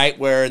getting them right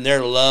where in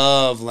their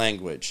love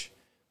language.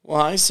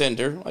 Well, hi,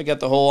 Cinder. I got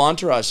the whole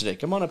entourage today.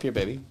 Come on up here,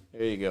 baby.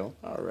 There you go.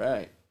 All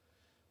right.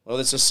 Well,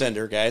 this is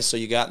Cinder, guys. So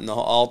you got in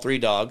all three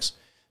dogs.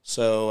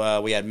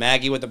 So we had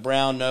Maggie with the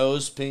brown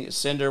nose,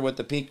 Cinder with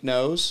the pink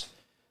nose,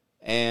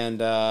 and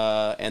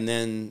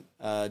then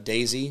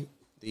Daisy,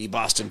 the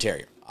Boston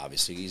Terrier.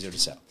 Obviously easier to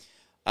sell.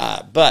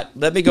 But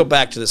let me go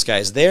back to this,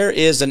 guys. There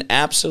is an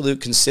absolute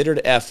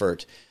considered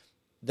effort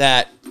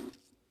that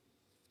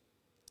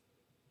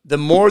the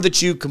more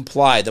that you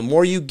comply, the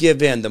more you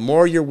give in, the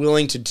more you're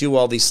willing to do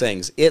all these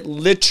things, it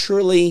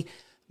literally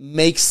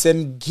makes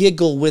them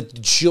giggle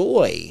with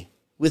joy,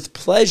 with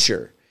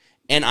pleasure.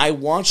 And I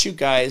want you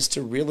guys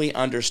to really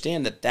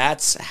understand that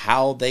that's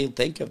how they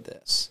think of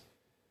this.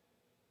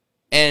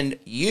 And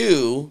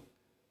you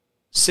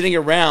sitting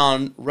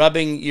around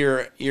rubbing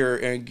your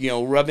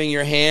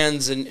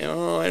hands and,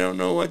 oh, I don't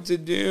know what to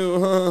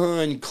do,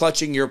 and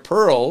clutching your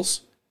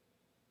pearls,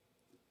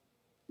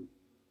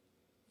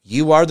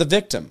 you are the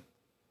victim.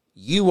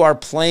 You are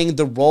playing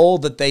the role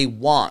that they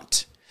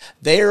want.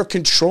 They are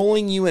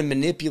controlling you and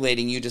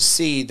manipulating you to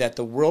see that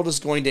the world is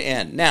going to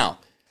end. Now,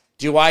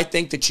 do I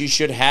think that you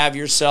should have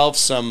yourself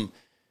some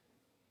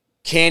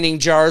canning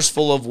jars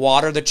full of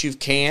water that you've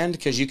canned?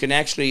 Because you can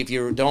actually, if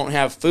you don't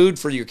have food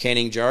for your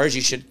canning jars,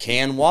 you should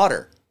can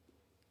water.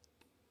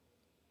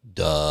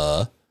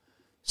 Duh.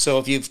 So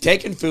if you've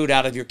taken food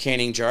out of your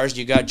canning jars,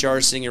 you got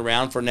jars sitting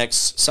around for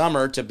next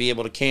summer to be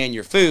able to can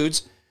your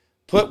foods,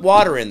 put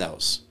water in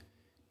those.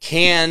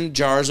 Can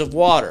jars of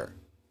water.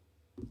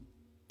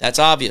 That's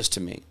obvious to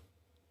me.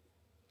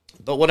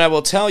 But what I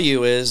will tell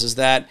you is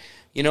that,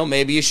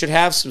 maybe you should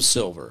have some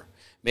silver.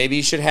 Maybe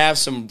you should have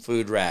some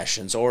food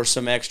rations or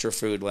some extra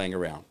food laying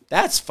around.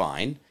 That's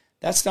fine.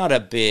 That's not a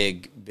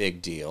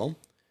big deal.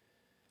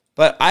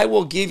 But I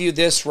will give you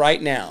this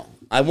right now.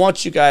 I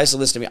want you guys to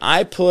listen to me.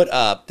 I put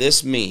up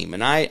this meme,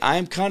 and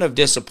I'm kind of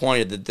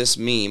disappointed that this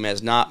meme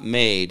has not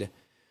made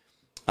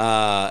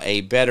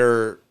a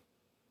better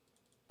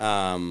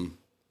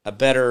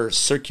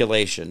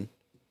circulation.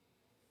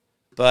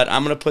 But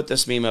I'm going to put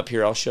this meme up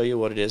here. I'll show you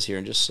what it is here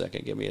in just a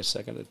second. Give me a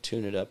second to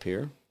tune it up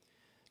here.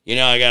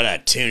 I got to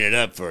tune it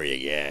up for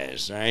you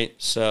guys, right?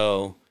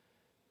 So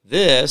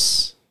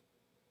this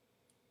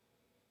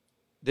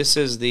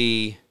is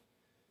the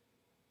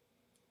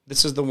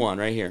one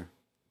right here.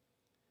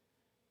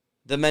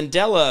 The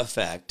Mandela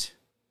effect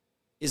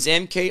is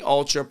MK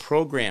Ultra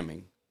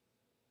programming.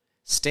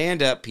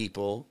 Stand up,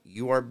 people.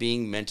 You are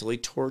being mentally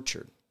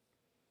tortured.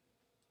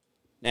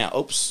 Now,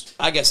 oops.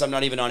 I guess I'm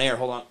not even on air.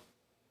 Hold on.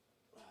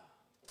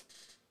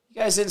 You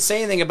guys didn't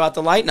say anything about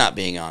the light not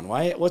being on.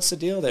 Why? What's the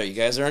deal there? You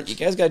guys got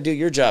to do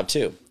your job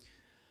too.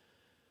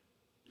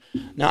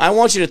 Now, I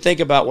want you to think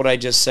about what I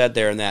just said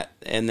there in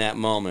that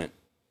moment.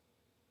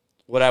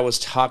 What I was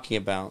talking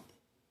about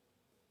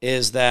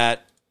is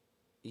that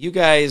you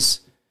guys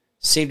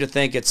seem to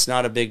think it's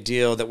not a big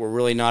deal, that we're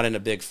really not in a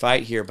big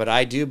fight here, but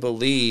I do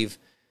believe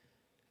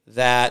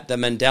that the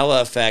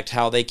Mandela effect,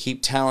 how they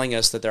keep telling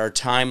us that our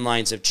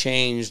timelines have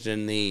changed,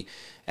 and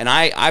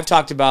I've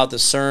talked about the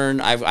CERN.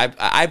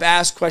 I've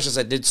asked questions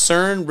like, did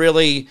CERN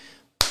really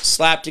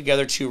slap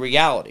together two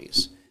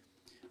realities?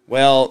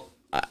 Well,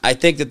 I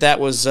think that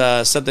was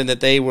something that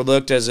they were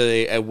looked as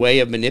a way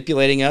of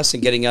manipulating us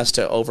and getting us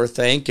to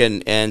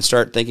overthink and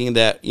start thinking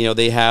that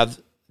they have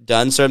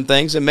done certain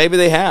things, and maybe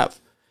they have.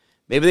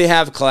 Maybe they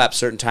have collapsed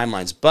certain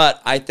timelines,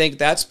 but I think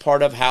that's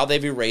part of how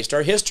they've erased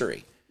our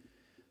history.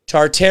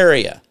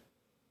 Tartaria,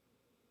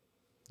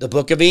 the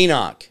Book of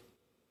Enoch,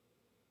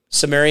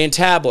 Sumerian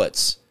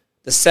tablets,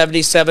 the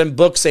 77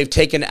 books they've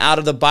taken out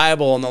of the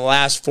Bible in the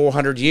last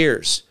 400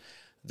 years,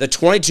 the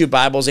 22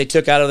 Bibles they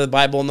took out of the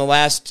Bible in the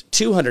last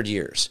 200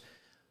 years,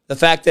 the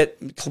fact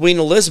that Queen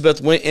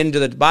Elizabeth went into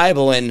the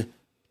Bible and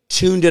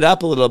tuned it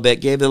up a little bit,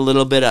 gave it a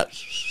little bit of,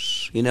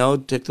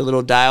 took the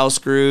little dial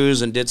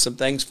screws and did some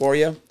things for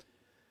you.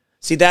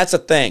 See, that's a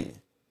thing.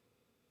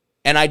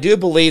 And I do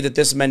believe that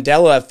this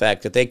Mandela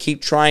effect that they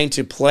keep trying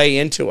to play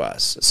into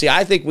us. See,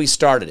 I think we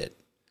started it.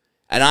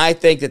 And I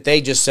think that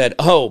they just said,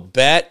 oh,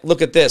 bet,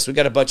 look at this. We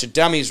got a bunch of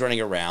dummies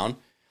running around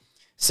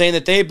saying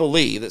that they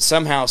believe that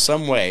somehow,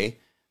 some way,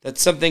 that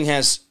something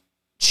has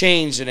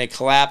changed in a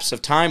collapse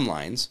of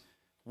timelines.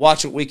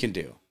 Watch what we can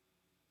do.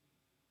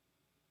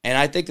 And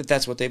I think that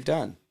that's what they've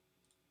done.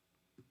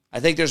 I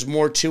think there's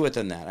more to it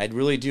than that. I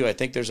really do. I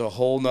think there's a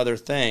whole nother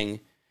thing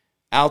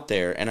out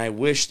there, and I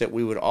wish that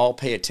we would all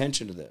pay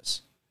attention to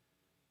this.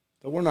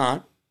 But we're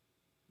not.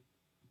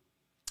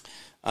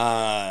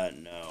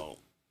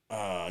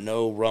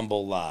 No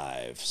Rumble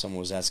Live. Someone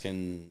was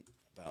asking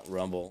about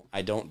Rumble.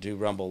 I don't do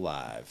Rumble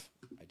Live.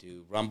 I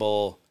do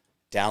Rumble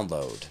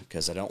Download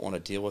because I don't want to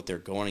deal with their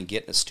going and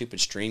getting a stupid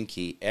stream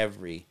key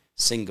every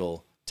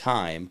single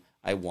time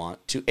I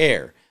want to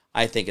air.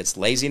 I think it's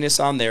laziness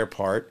on their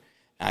part.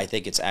 I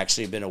think it's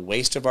actually been a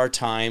waste of our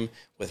time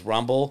with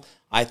Rumble.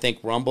 I think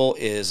Rumble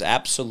is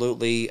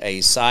absolutely a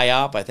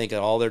psyop. I think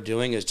that all they're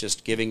doing is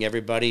just giving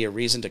everybody a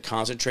reason to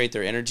concentrate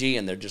their energy,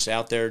 and they're just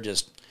out there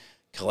just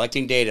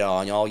collecting data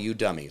on all you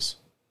dummies.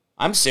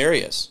 I'm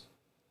serious.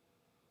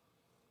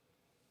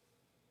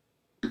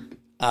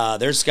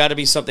 There's got to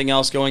be something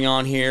else going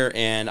on here,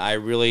 and I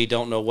really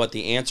don't know what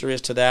the answer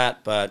is to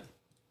that. But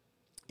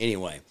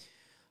anyway,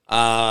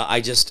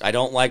 I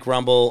don't like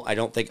Rumble. I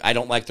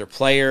don't like their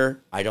player.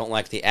 I don't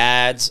like the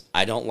ads.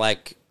 I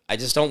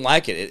just don't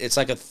like it. It's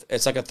like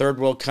a third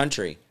world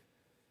country.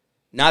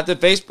 Not that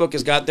Facebook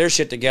has got their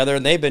shit together,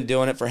 and they've been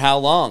doing it for how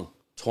long?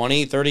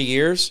 20, 30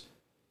 years?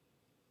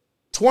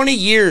 20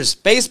 years.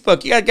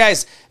 Facebook, yeah,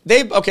 guys,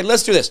 okay,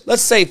 let's do this.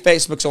 Let's say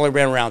Facebook's only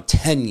been around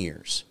 10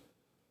 years.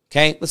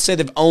 Okay? Let's say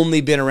they've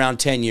only been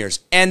around 10 years,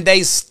 and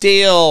they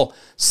still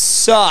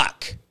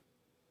suck.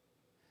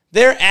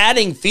 They're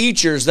adding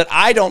features that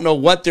I don't know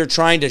what they're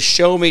trying to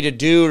show me to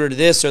do or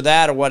this or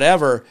that or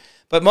whatever,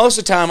 but most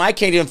of the time I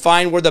can't even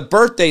find where the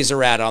birthdays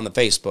are at on the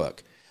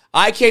Facebook.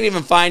 I can't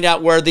even find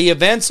out where the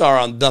events are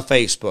on the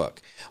Facebook.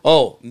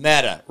 Oh,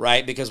 Meta,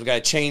 right? Because we got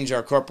to change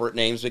our corporate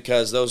names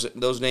because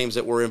those names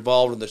that were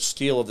involved in the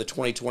steal of the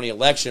 2020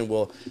 election,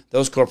 well,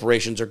 those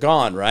corporations are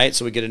gone, right?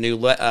 So we get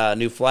a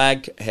new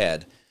flag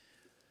head.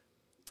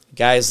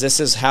 Guys, this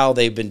is how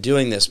they've been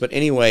doing this. But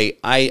anyway,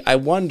 I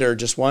wonder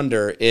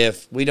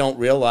if we don't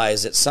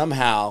realize that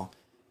somehow,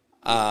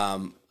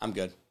 I'm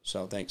good.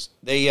 So thanks.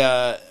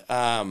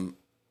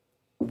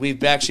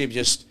 We've actually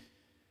just.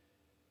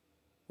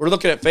 We're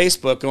looking at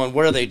Facebook going,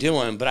 what are they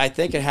doing? But I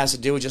think it has to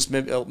do with just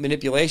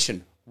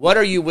manipulation. What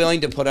are you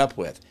willing to put up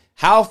with?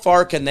 How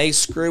far can they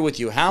screw with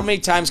you? How many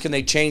times can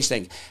they change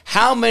things?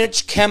 How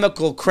much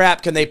chemical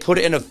crap can they put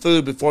in a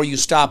food before you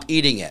stop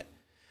eating it?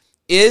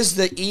 Is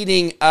the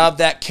eating of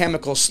that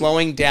chemical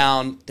slowing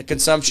down the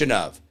consumption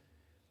of?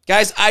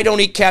 Guys, I don't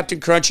eat Captain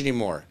Crunch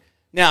anymore.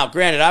 Now,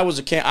 granted,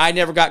 I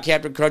never got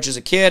Captain Crunch as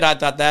a kid. I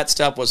thought that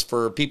stuff was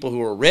for people who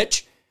were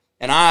rich.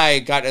 And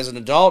as an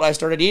adult, I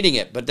started eating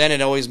it. But then it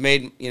always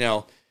made,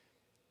 you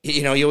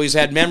always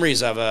had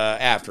memories of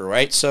after,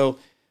 right? So,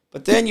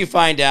 but then you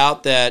find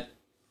out that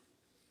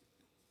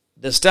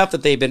the stuff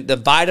that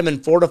the vitamin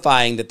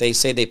fortifying that they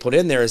say they put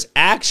in there is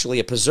actually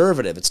a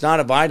preservative. It's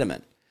not a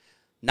vitamin.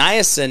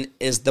 Niacin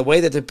is the way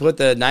that they put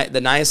the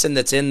niacin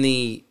that's in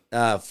the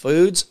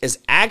foods is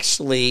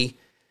actually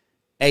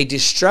a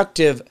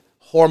destructive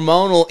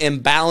hormonal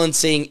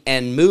imbalancing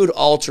and mood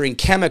altering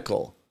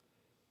chemical.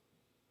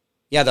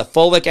 Yeah, the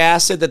folic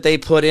acid that they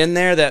put in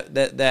there, that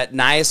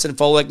niacin,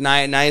 folic,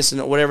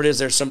 niacin, whatever it is,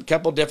 there's some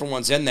couple different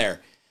ones in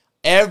there.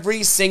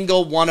 Every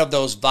single one of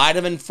those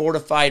vitamin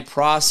fortified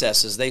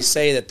processes they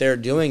say that they're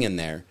doing in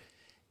there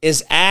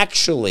is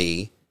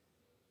actually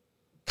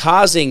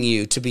causing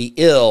you to be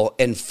ill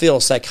and feel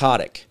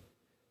psychotic.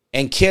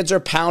 And kids are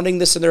pounding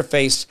this in their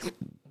face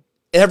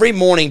every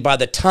morning by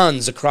the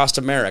tons across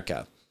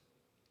America.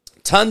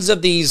 Tons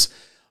of these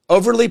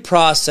overly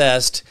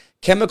processed,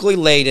 chemically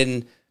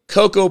laden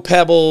Cocoa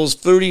Pebbles,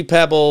 Fruity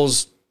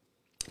Pebbles,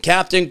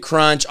 Captain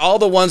Crunch, all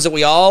the ones that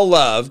we all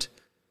loved.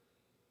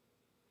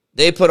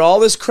 They put all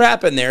this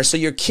crap in there so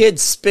your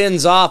kid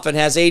spins off and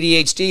has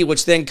ADHD,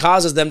 which then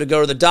causes them to go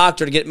to the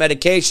doctor to get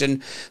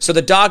medication. So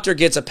the doctor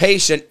gets a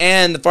patient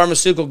and the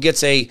pharmaceutical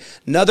gets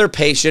another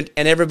patient,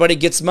 and everybody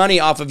gets money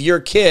off of your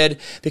kid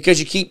because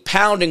you keep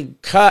pounding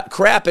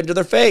crap into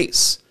their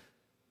face.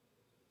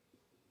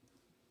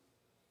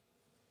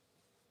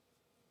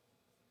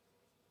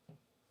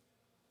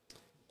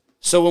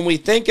 So when we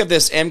think of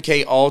this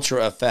MK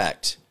Ultra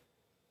effect,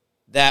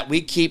 that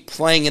we keep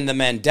playing in the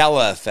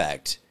Mandela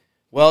effect,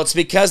 well, it's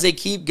because they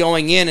keep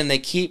going in and they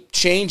keep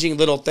changing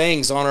little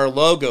things on our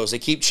logos. They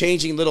keep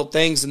changing little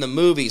things in the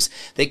movies.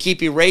 They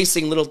keep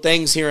erasing little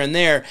things here and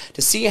there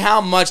to see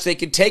how much they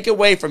can take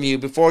away from you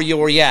before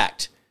you'll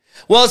react.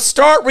 Well,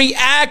 start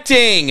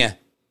reacting.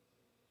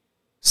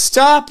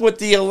 Stop with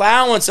the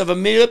allowance of a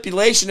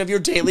manipulation of your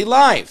daily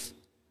life.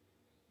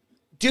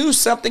 Do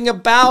something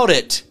about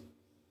it.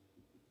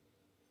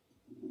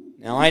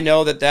 Now, I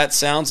know that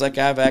sounds like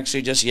I've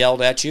actually just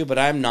yelled at you, but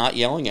I'm not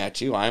yelling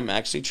at you. I'm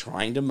actually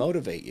trying to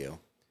motivate you.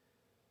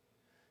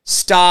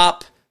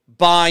 Stop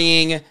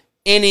buying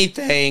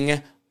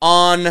anything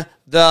on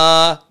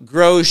the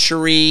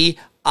grocery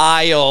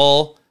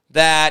aisle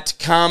that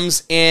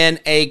comes in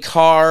a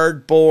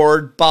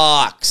cardboard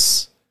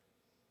box.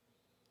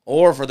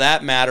 Or, for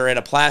that matter, in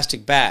a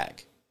plastic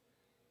bag.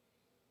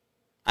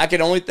 I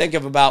can only think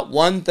of about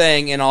one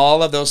thing in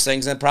all of those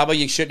things, and probably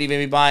you shouldn't even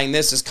be buying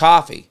this, is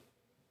coffee.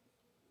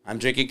 I'm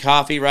drinking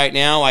coffee right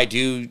now. I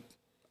do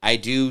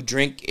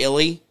drink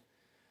Illy.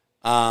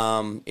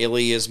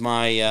 Illy is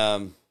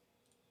my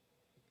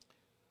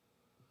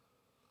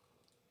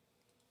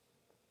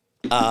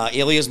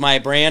Illy is my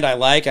brand I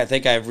like. I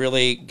think I've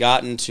really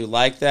gotten to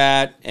like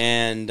that,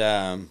 and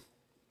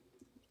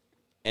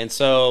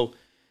so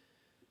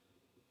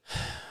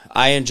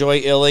I enjoy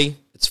Illy.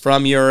 It's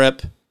from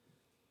Europe.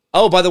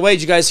 Oh, by the way,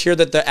 did you guys hear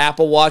that the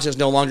Apple Watch is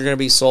no longer going to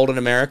be sold in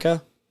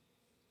America?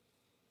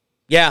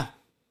 Yeah.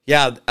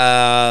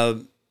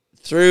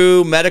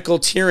 Through medical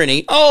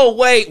tyranny. Oh,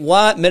 wait,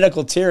 what?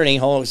 Medical tyranny?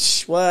 Hold on.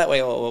 What?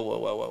 Wait,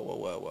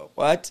 whoa,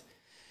 what?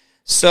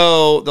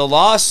 So the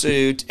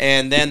lawsuit,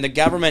 and then the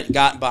government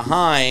got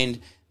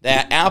behind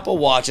that Apple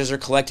Watches are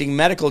collecting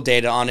medical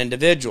data on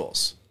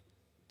individuals.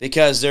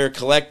 because they're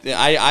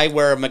I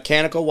wear a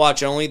mechanical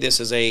watch only.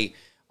 This is a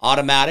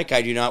automatic.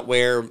 I do not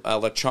wear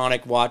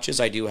electronic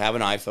watches. I do have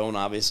an iPhone,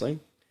 obviously.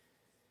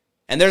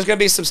 And there's going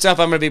to be some stuff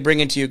I'm going to be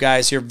bringing to you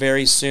guys here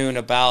very soon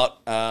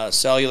about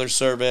cellular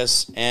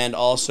service and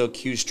also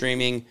Q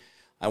streaming.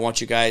 I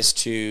want you guys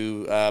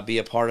to be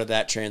a part of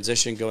that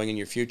transition going in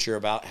your future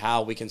about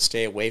how we can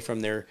stay away from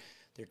their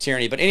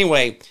tyranny. But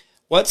anyway,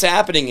 what's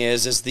happening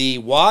is the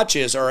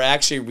watches are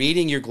actually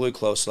reading your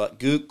glucose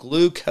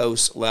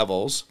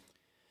levels.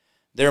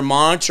 They're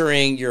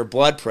monitoring your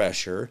blood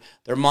pressure.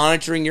 They're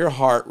monitoring your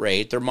heart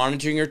rate. They're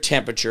monitoring your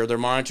temperature. They're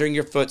monitoring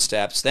your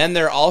footsteps. Then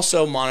they're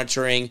also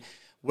monitoring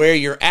where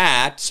you're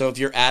at. So if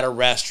you're at a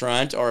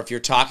restaurant or if you're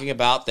talking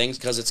about things,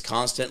 because it's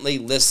constantly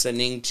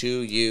listening to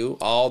you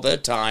all the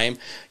time.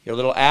 Your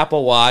little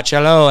Apple Watch.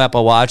 Hello,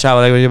 Apple Watch.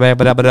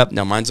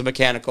 No, mine's a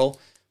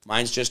mechanical.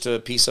 Mine's just a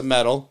piece of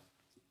metal.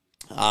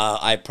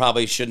 I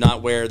probably should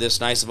not wear this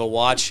nice of a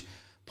watch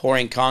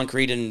pouring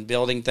concrete and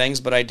building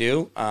things, but I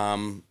do.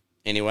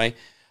 Anyway,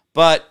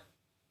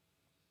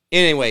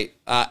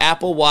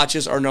 Apple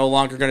Watches are no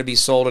longer going to be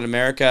sold in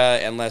America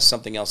unless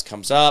something else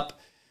comes up.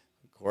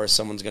 Of course,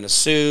 someone's going to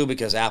sue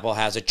because Apple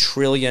has $1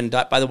 trillion.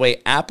 By the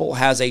way, Apple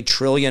has $1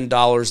 trillion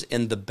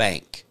in the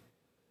bank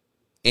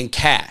in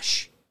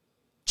cash.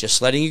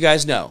 Just letting you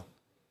guys know.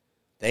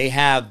 They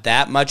have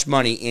that much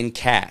money in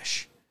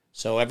cash.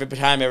 So every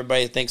time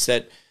everybody thinks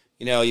that,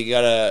 you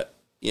got to,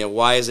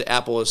 why is it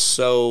Apple is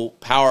so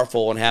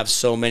powerful and have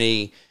so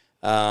many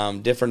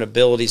different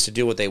abilities to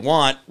do what they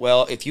want?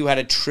 Well, if you had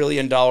 $1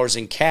 trillion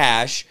in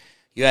cash,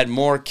 you had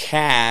more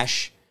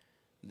cash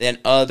than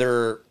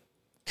other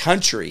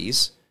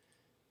countries,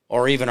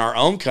 or even our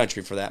own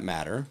country for that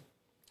matter.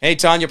 Hey,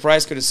 Tanya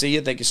Price, good to see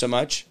you. Thank you so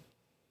much.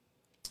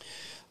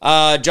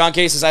 John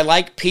K says, I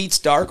like Pete's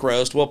Dark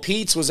Roast. Well,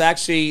 Pete's was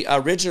actually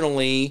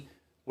originally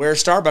where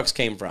Starbucks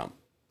came from.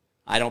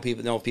 I don't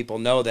know if people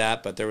know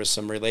that, but there was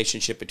some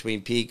relationship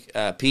between Pete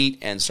and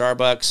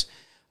Starbucks.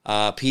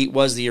 Pete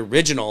was the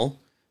original,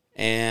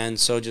 and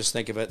so just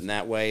think of it in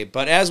that way.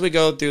 But as we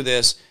go through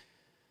this,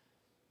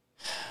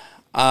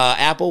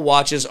 Apple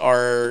Watches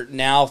are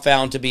now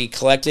found to be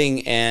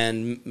collecting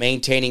and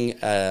maintaining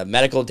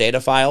medical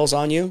data files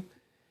on you.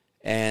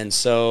 And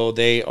so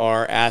they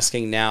are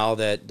asking now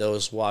that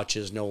those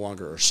watches no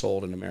longer are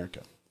sold in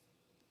America.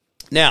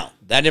 Now,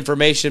 that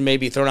information may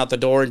be thrown out the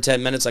door in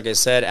 10 minutes. Like I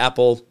said,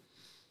 Apple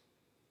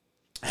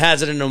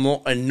has an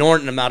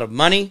inordinate amount of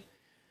money.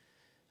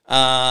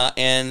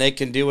 And they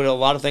can do a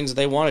lot of things that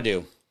they want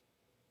to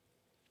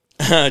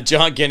do.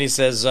 John Kenny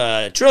says,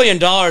 $1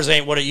 trillion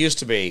ain't what it used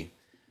to be.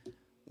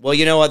 Well,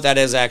 you know what? That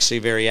is actually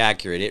very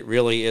accurate. It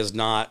really is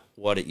not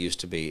what it used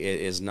to be.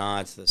 It is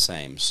not the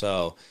same.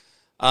 So,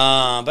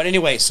 but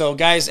anyway, so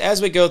guys, as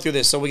we go through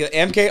this, so we got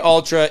MK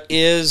Ultra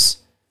is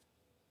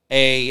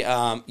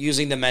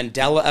using the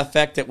Mandela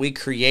effect that we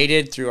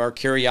created through our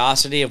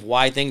curiosity of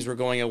why things were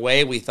going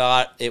away. We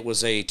thought it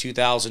was a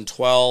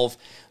 2012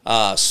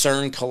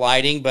 CERN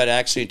colliding, but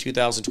actually in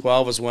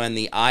 2012 was when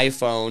the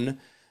iPhone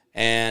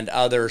and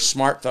other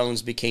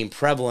smartphones became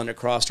prevalent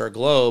across our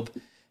globe,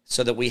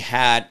 so that we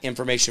had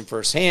information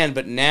firsthand.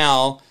 But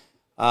now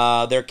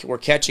we're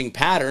catching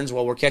patterns.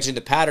 Well, we're catching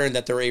the pattern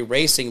that they're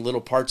erasing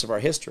little parts of our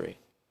history.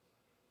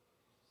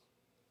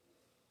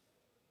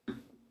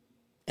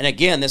 And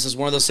again, this is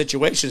one of those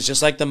situations,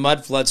 just like the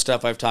mud flood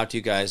stuff I've talked to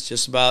you guys,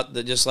 just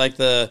like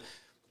the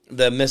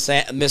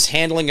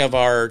mishandling of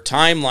our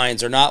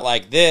timelines are not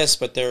like this,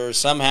 but they're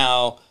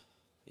somehow,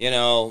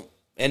 in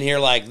here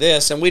like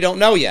this, and we don't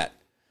know yet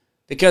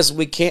because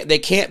they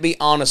can't be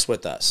honest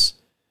with us.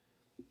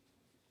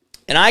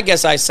 And I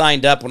guess I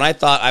signed up when I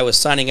thought I was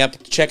signing up to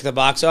check the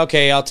box.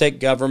 Okay, I'll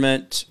take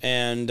government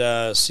and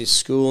see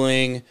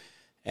schooling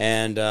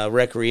and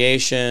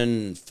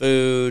recreation,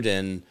 food,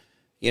 and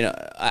when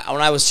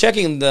I was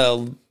checking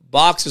the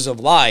boxes of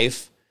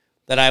life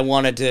that I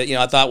wanted to,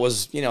 I thought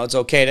was, it's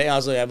okay to, I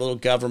was like, I have a little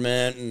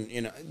government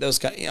and, those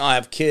kind, I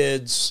have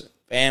kids,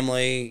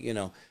 family,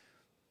 no,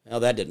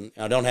 that didn't,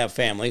 I don't have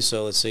family.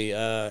 So let's see.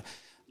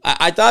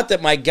 I thought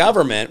that my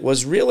government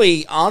was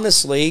really,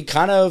 honestly,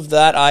 kind of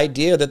that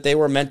idea that they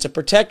were meant to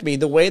protect me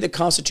the way the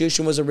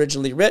Constitution was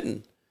originally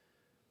written.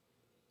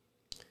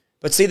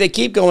 But see, they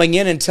keep going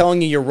in and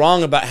telling you you're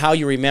wrong about how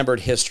you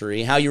remembered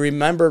history, how you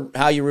remember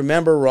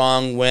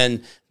wrong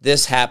when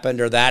this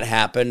happened or that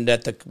happened,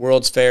 that the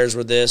World's Fairs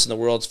were this and the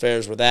World's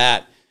Fairs were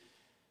that.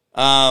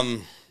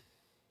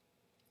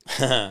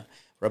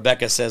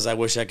 Rebecca says, I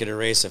wish I could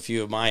erase a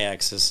few of my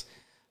exes.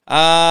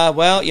 That's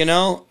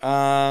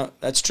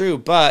true.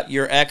 But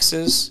your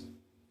exes,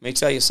 let me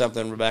tell you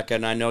something, Rebecca,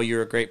 and I know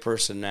you're a great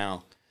person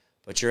now,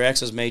 but your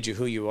exes made you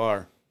who you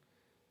are.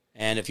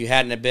 And if you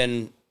hadn't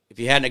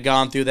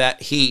gone through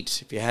that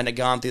heat, if you hadn't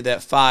gone through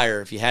that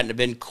fire, if you hadn't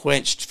been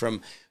quenched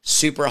from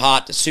super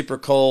hot to super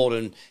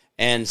cold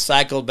and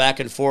cycled back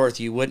and forth,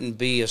 you wouldn't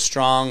be as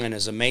strong and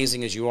as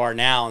amazing as you are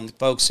now. And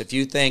folks, if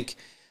you think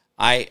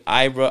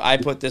I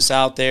put this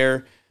out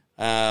there,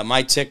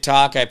 my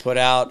TikTok I put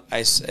out,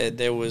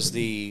 there was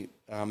the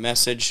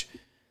message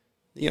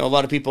A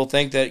lot of people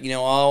think that,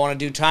 oh, I want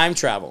to do time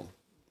travel.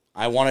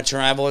 I want to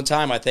travel in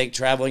time. I think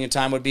traveling in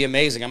time would be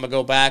amazing. I'm going to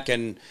go back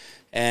and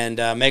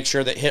make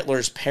sure that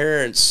Hitler's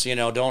parents,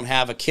 don't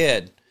have a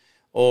kid,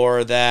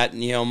 or that,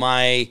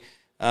 my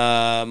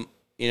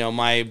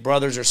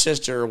brothers or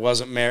sister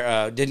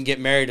didn't get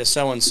married to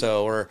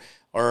so-and-so,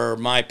 or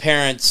my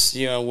parents,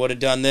 would have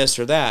done this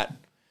or that.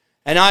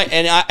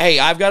 Hey,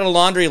 I've got a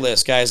laundry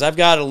list, guys. I've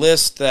got a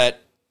list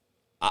that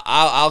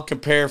I'll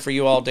compare for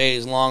you all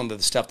days long to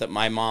the stuff that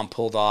my mom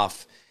pulled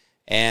off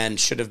and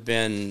should have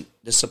been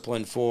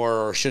disciplined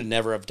for, or should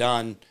never have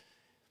done.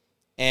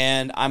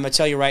 And I'm going to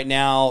tell you right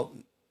now,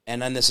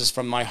 and then this is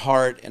from my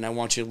heart, and I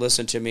want you to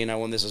listen to me,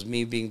 and this is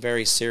me being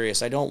very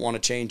serious. I don't want to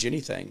change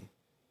anything.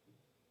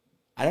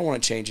 I don't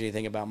want to change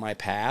anything about my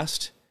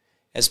past.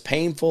 As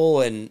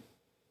painful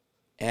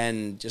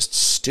and just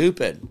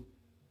stupid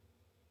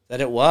that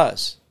it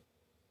was,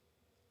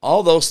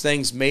 all those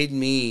things made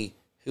me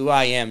who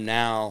I am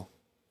now.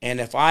 And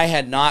if I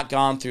had not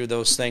gone through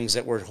those things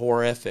that were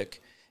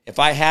horrific, if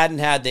I hadn't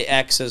had the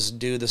exes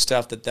do the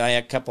stuff that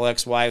a couple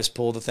ex-wives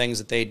pull, the things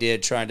that they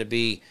did, trying to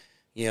be,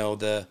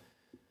 the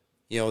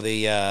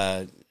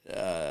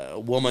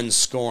woman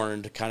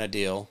scorned kind of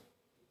deal.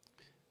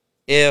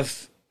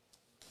 If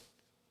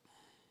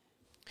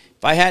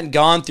I hadn't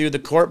gone through the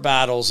court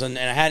battles and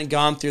I hadn't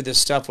gone through this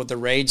stuff with the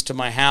raids to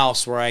my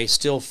house, where I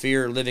still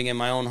fear living in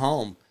my own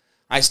home,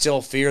 I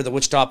still fear the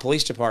Wichita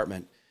Police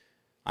Department.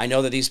 I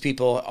know that these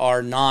people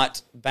are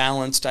not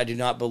balanced. I do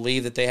not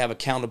believe that they have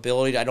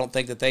accountability. I don't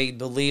think that they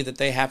believe that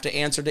they have to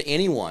answer to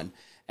anyone,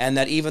 and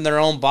that even their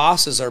own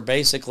bosses are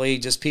basically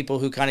just people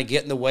who kind of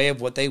get in the way of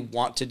what they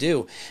want to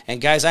do.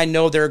 And guys, I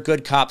know there are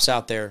good cops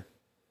out there.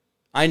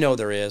 I know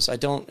there is.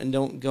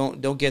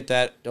 Don't get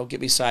that. Don't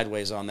get me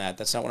sideways on that.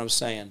 That's not what I'm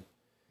saying.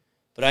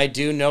 But I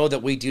do know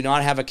that we do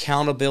not have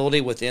accountability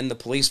within the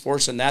police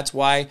force, and that's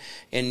why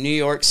in New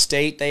York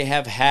State they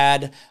have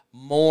had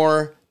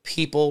more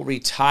people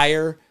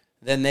retire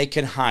than they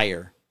can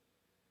hire.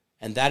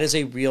 And that is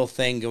a real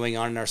thing going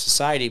on in our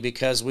society,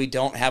 because we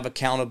don't have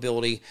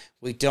accountability.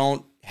 We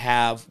don't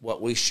have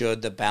what we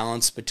should, the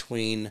balance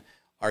between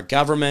our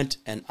government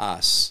and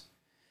us.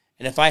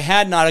 And if I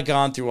had not have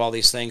gone through all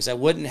these things, I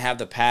wouldn't have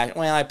the passion.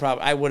 Well,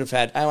 I would have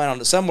had, I went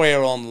on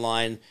somewhere along the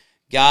line,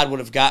 God would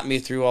have gotten me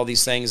through all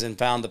these things and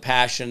found the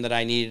passion that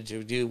I needed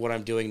to do what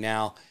I'm doing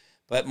now.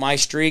 But my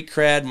street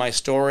cred, my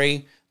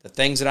story, the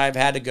things that I've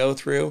had to go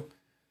through,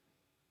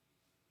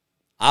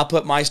 I'll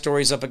put my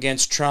stories up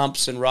against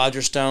Trump's and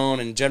Roger Stone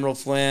and General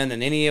Flynn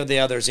and any of the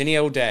others any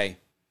old day.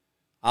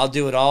 I'll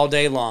do it all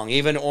day long.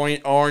 Even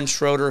Orange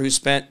Schroeder, who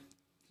spent,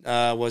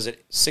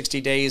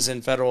 60 days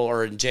in federal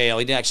or in jail.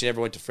 He didn't actually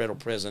ever went to federal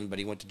prison, but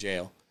he went to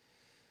jail.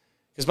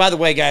 Because, by the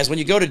way, guys, when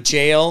you go to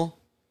jail,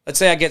 let's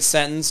say I get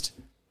sentenced,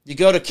 you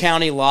go to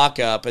county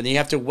lockup and you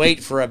have to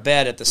wait for a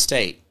bed at the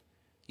state.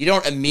 You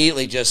don't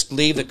immediately just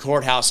leave the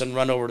courthouse and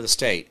run over to the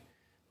state.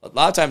 A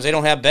lot of times they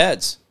don't have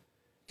beds.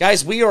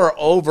 Guys, we are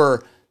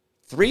over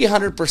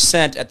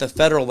 300% at the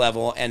federal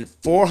level and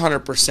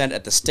 400%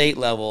 at the state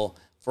level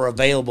for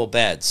available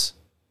beds.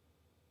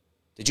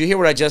 Did you hear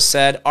what I just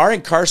said? Our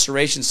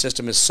incarceration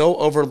system is so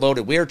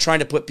overloaded. We are trying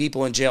to put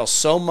people in jail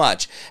so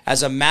much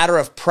as a matter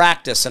of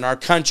practice in our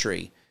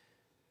country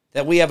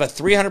that we have a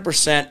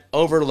 300%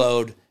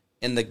 overload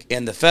in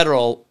the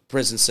federal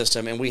prison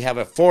system, and we have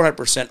a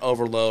 400%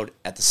 overload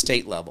at the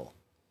state level.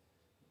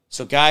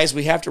 So, guys,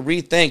 we have to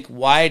rethink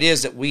why it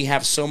is that we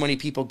have so many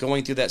people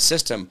going through that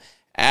system.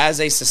 As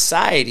a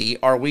society,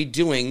 are we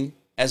doing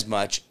as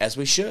much as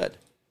we should?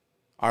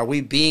 Are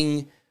we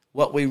being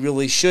what we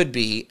really should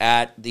be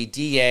at the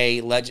DA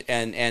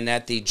and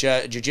at the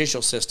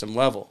judicial system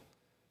level?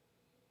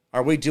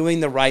 Are we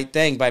doing the right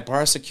thing by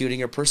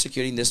prosecuting or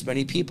persecuting this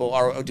many people?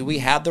 Or do we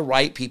have the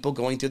right people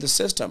going through the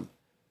system?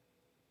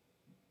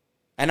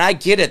 And I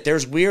get it.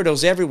 There's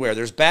weirdos everywhere.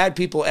 There's bad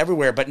people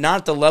everywhere, but not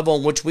at the level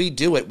in which we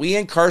do it. We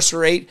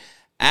incarcerate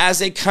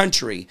as a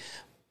country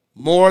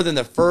more than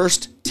the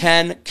first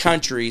 10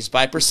 countries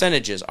by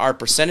percentages. Our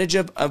percentage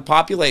of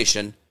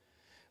population,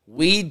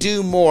 we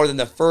do more than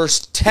the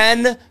first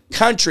 10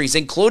 countries,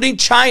 including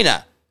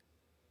China.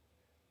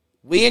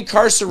 We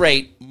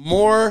incarcerate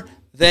more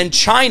than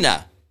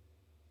China,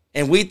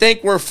 and we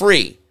think we're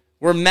free.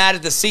 We're mad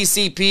at the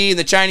CCP and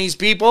the Chinese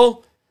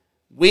people.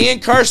 We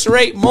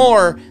incarcerate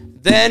more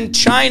than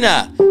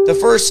China, the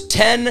first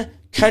 10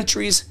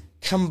 countries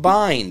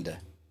combined.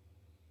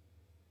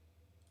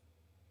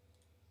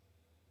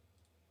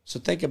 So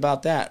think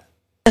about that.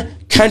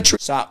 Country.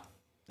 Stop.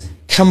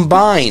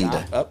 Combined.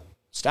 Stop. Oh,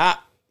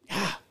 stop.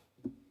 Yeah. I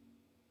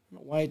don't know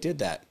why I did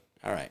that.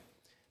 All right.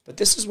 But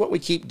this is what we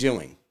keep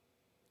doing.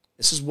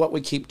 This is what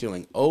we keep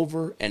doing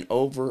over and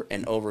over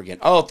and over again.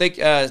 Oh, thank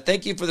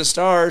you for the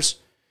stars.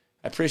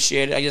 I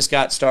appreciate it. I just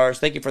got stars.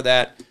 Thank you for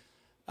that.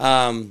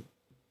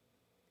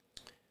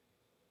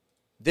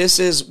 This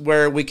is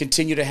where we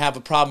continue to have a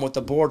problem with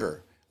the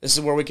border. This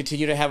is where we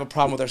continue to have a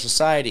problem with our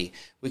society.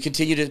 We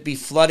continue to be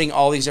flooding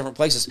all these different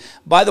places.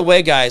 By the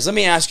way, guys, let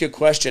me ask you a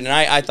question. And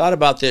I thought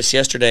about this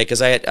yesterday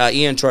because I had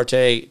Ian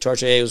Chartier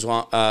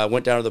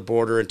went down to the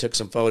border and took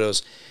some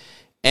photos.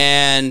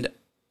 And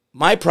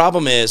my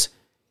problem is,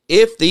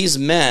 if these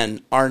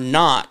men are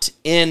not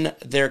in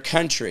their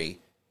country,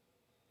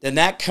 then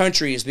that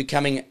country is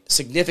becoming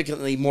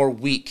significantly more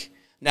weak.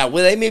 Now,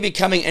 they may be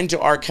coming into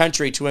our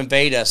country to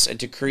invade us and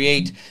to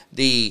create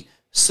the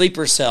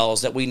sleeper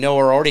cells that we know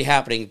are already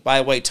happening. By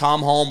the way,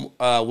 Tom Holm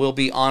will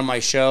be on my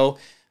show.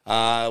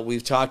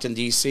 We've talked in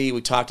D.C.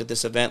 We talked at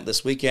this event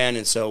this weekend,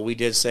 and so we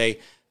did say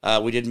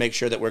we did make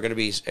sure that we're going to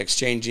be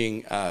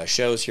exchanging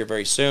shows here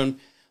very soon.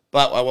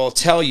 But I will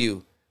tell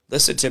you,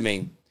 listen to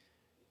me,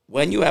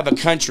 when you have a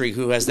country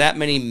who has that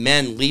many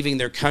men leaving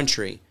their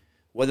country,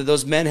 whether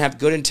those men have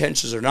good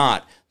intentions or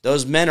not,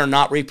 those men are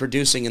not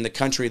reproducing in the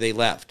country they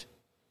left.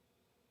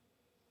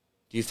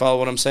 Do you follow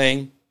what I'm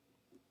saying?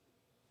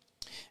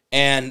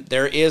 And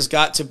there is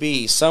got to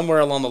be somewhere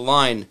along the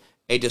line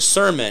a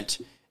discernment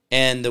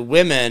in the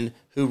women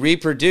who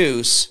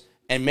reproduce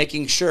and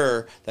making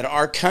sure that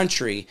our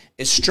country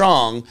is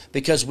strong,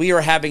 because we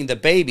are having the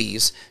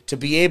babies to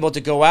be able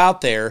to go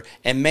out there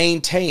and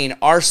maintain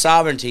our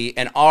sovereignty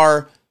and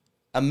our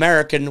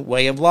American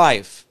way of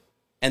life.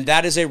 And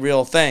that is a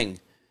real thing.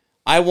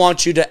 I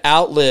want you to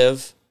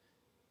outlive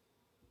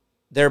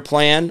their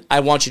plan.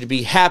 I want you to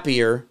be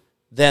happier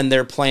than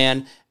their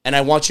plan. And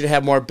I want you to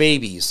have more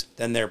babies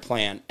than their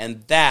plan.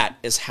 And that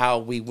is how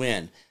we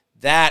win.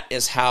 That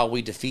is how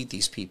we defeat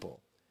these people.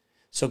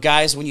 So,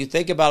 guys, when you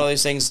think about all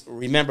these things,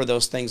 remember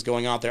those things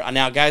going on there.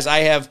 Now, guys, I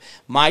have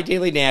My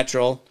Daily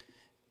Natural.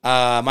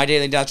 My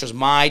Daily Naturals,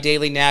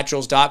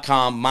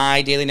 MyDailyNaturals.com,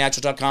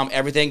 MyDailyNaturals.com.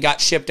 Everything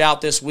got shipped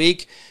out this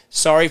week.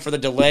 Sorry for the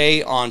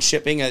delay on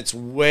shipping. It's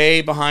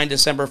way behind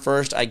December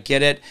 1st. I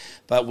get it.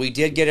 But we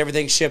did get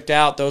everything shipped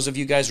out. Those of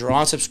you guys who are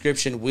on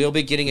subscription will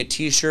be getting a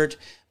t-shirt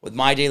with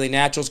My Daily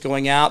Naturals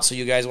going out. So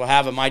you guys will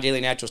have a My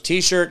Daily Naturals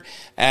t-shirt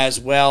as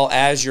well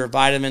as your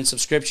vitamin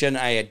subscription.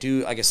 I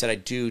do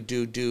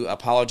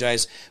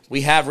apologize.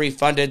 We have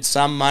refunded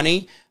some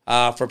money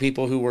for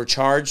people who were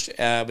charged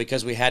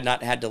because we had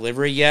not had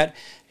delivery yet.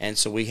 And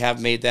so we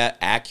have made that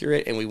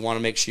accurate, and we want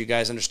to make sure you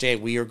guys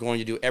understand we are going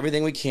to do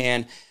everything we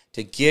can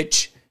to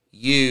get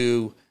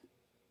you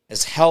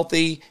as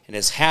healthy and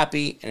as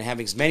happy and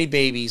having as many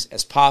babies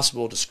as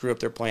possible to screw up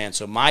their plan.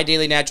 So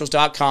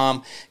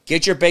MyDailyNaturals.com,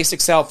 get your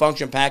basic cell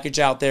function package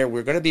out there.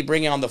 We're going to be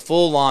bringing on the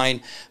full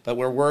line, but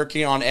we're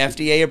working on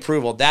FDA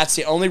approval. That's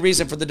the only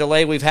reason for the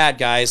delay we've had,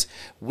 guys.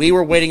 We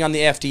were waiting on the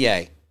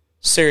FDA.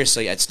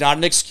 Seriously, it's not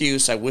an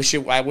excuse. I wish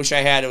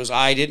I had. It was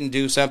I didn't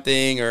do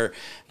something, or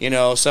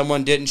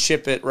someone didn't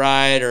ship it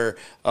right, or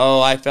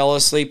I fell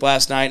asleep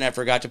last night and I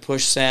forgot to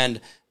push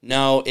send.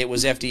 No, it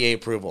was FDA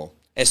approval.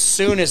 As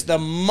soon as the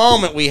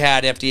moment we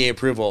had FDA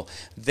approval,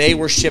 they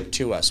were shipped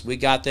to us. We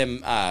got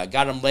them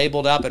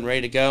labeled up and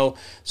ready to go.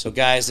 So,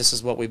 guys, this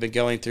is what we've been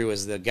going through,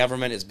 is the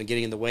government has been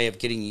getting in the way of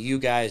getting you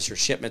guys your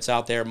shipments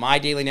out there.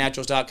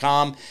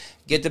 MyDailyNaturals.com.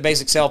 Get the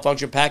basic cell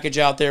function package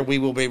out there. We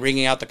will be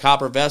bringing out the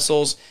copper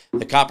vessels,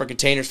 the copper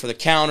containers for the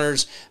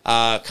counters,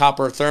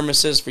 copper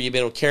thermoses for you to be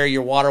able to carry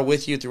your water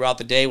with you throughout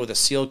the day with a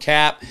sealed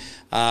cap.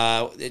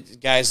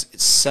 Guys,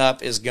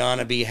 stuff is going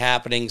to be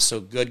happening,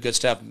 so good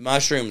stuff.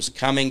 Mushrooms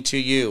coming to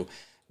you.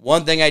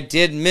 One thing I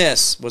did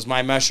miss was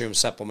my mushroom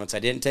supplements. I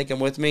didn't take them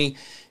with me,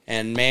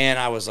 and man,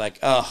 I was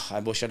like,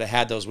 I wish I'd have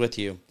had those with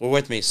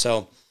me.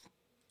 So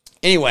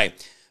anyway,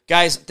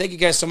 guys, thank you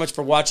guys so much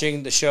for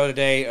watching the show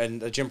today and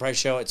the Jim Price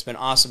Show. It's been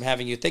awesome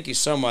having you. Thank you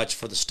so much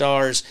for the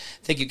stars.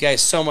 Thank you guys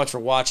so much for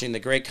watching, the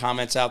great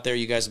comments out there.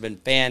 You guys have been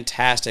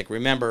fantastic.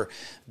 Remember,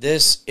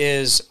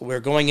 we're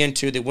going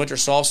into the winter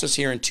solstice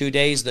here in 2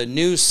 days. The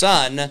new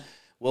sun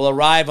will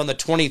arrive on the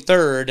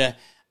 23rd,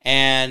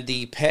 and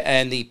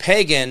the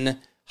pagan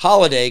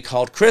holiday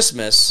called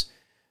Christmas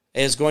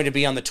is going to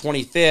be on the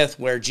 25th,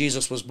 where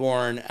Jesus was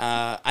born,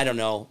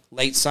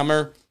 late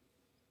summer.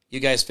 You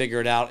guys figure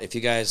it out if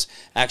you guys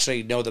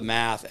actually know the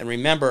math. And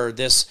remember,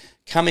 this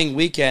coming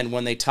weekend,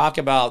 when they talk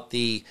about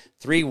the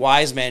three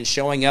wise men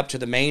showing up to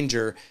the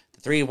manger,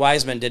 the three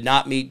wise men did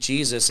not meet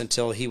Jesus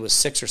until he was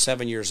 6 or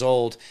 7 years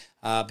old,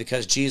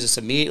 because Jesus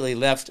immediately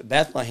left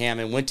Bethlehem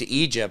and went to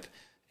Egypt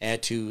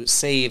to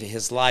save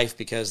his life,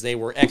 because they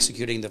were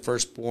executing the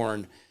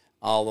firstborn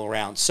all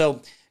around.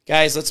 So,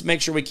 guys, let's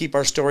make sure we keep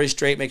our story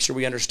straight, make sure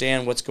we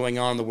understand what's going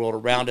on in the world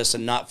around us,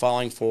 and not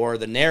falling for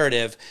the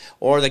narrative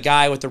or the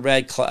guy with the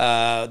red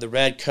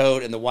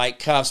coat and the white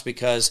cuffs,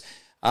 because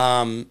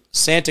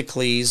Santa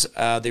Claus,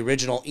 the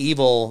original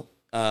evil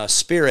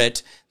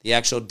spirit, the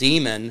actual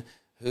demon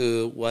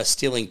who was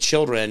stealing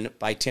children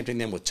by tempting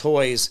them with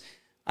toys,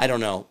 I don't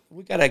know.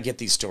 We got to get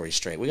these stories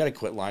straight. We got to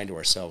quit lying to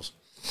ourselves.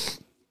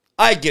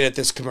 I get it,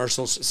 this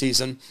commercial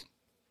season.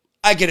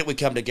 I get it, we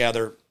come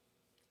together.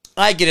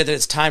 I get it that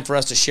it's time for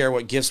us to share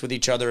what gifts with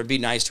each other and be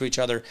nice to each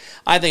other.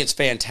 I think it's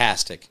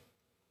fantastic.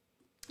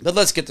 But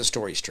let's get the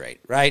story straight,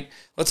 right?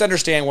 Let's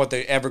understand what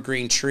the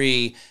evergreen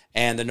tree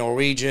and the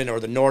Norwegian or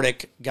the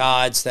Nordic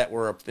gods that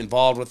were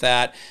involved with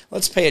that.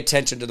 Let's pay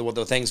attention to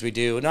the things we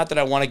do. Not that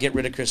I want to get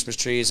rid of Christmas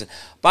trees.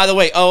 By the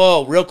way,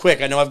 real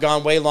quick, I know I've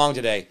gone way long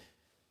today.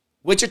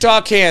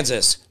 Wichita,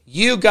 Kansas,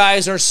 you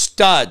guys are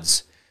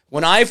studs.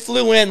 When I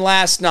flew in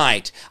last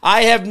night,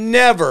 I have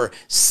never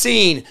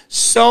seen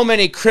so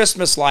many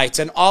Christmas lights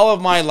in all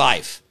of my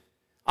life.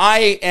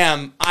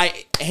 Hands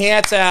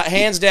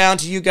down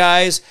to you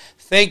guys.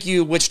 Thank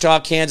you, Wichita,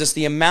 Kansas.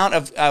 The amount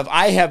of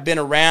I have been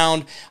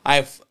around,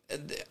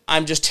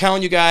 I'm just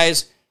telling you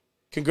guys,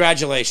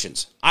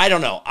 congratulations. I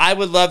don't know. I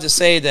would love to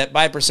say that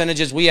by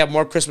percentages, we have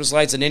more Christmas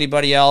lights than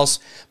anybody else,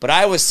 but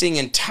I was seeing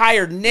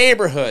entire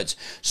neighborhoods,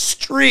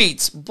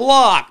 streets,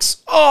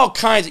 blocks, all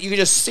kinds. You could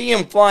just see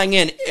them flying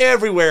in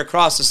everywhere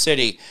across the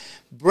city.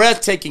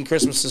 Breathtaking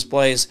Christmas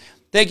displays.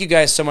 Thank you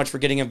guys so much for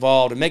getting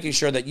involved and making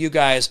sure that you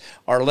guys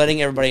are letting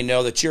everybody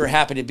know that you're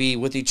happy to be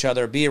with each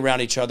other, be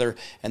around each other,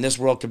 and this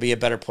world could be a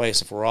better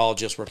place if we're all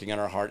just working on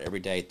our heart every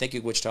day. Thank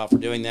you, Wichita, for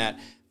doing that.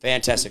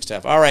 Fantastic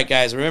stuff. All right,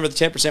 guys, remember the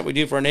 10% we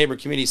do for our neighbor,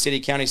 community, city,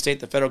 county, state,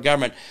 the federal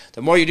government.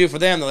 The more you do for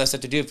them, the less they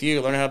have to do for you.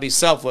 Learn how to be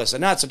selfless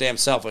and not so damn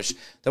selfish.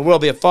 The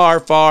world will be a far,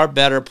 far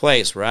better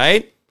place,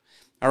 right?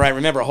 All right,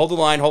 remember, hold the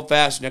line, hold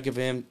fast, do not give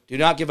in. Do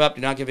not give up,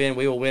 do not give in.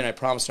 We will win. I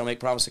promise. Don't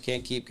make promises I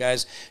can't keep,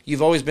 guys.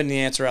 You've always been the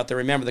answer out there.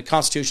 Remember, the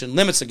Constitution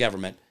limits the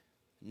government,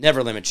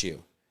 never limits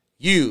you.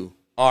 You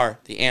are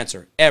the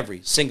answer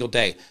every single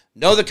day.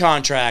 Know the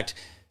contract,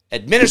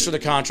 administer the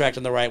contract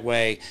in the right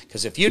way,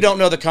 because if you don't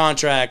know the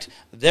contract,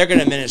 they're going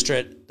to administer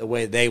it the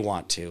way they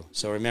want to.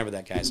 So remember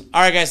that, guys.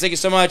 All right, guys, thank you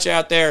so much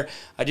out there.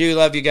 I do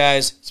love you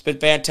guys. It's been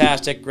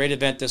fantastic. Great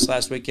event this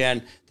last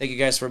weekend. Thank you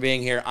guys for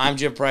being here. I'm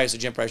Jim Price, the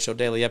Jim Price Show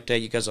Daily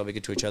Update. You guys all be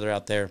good to each other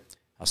out there.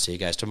 I'll see you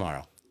guys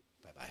tomorrow.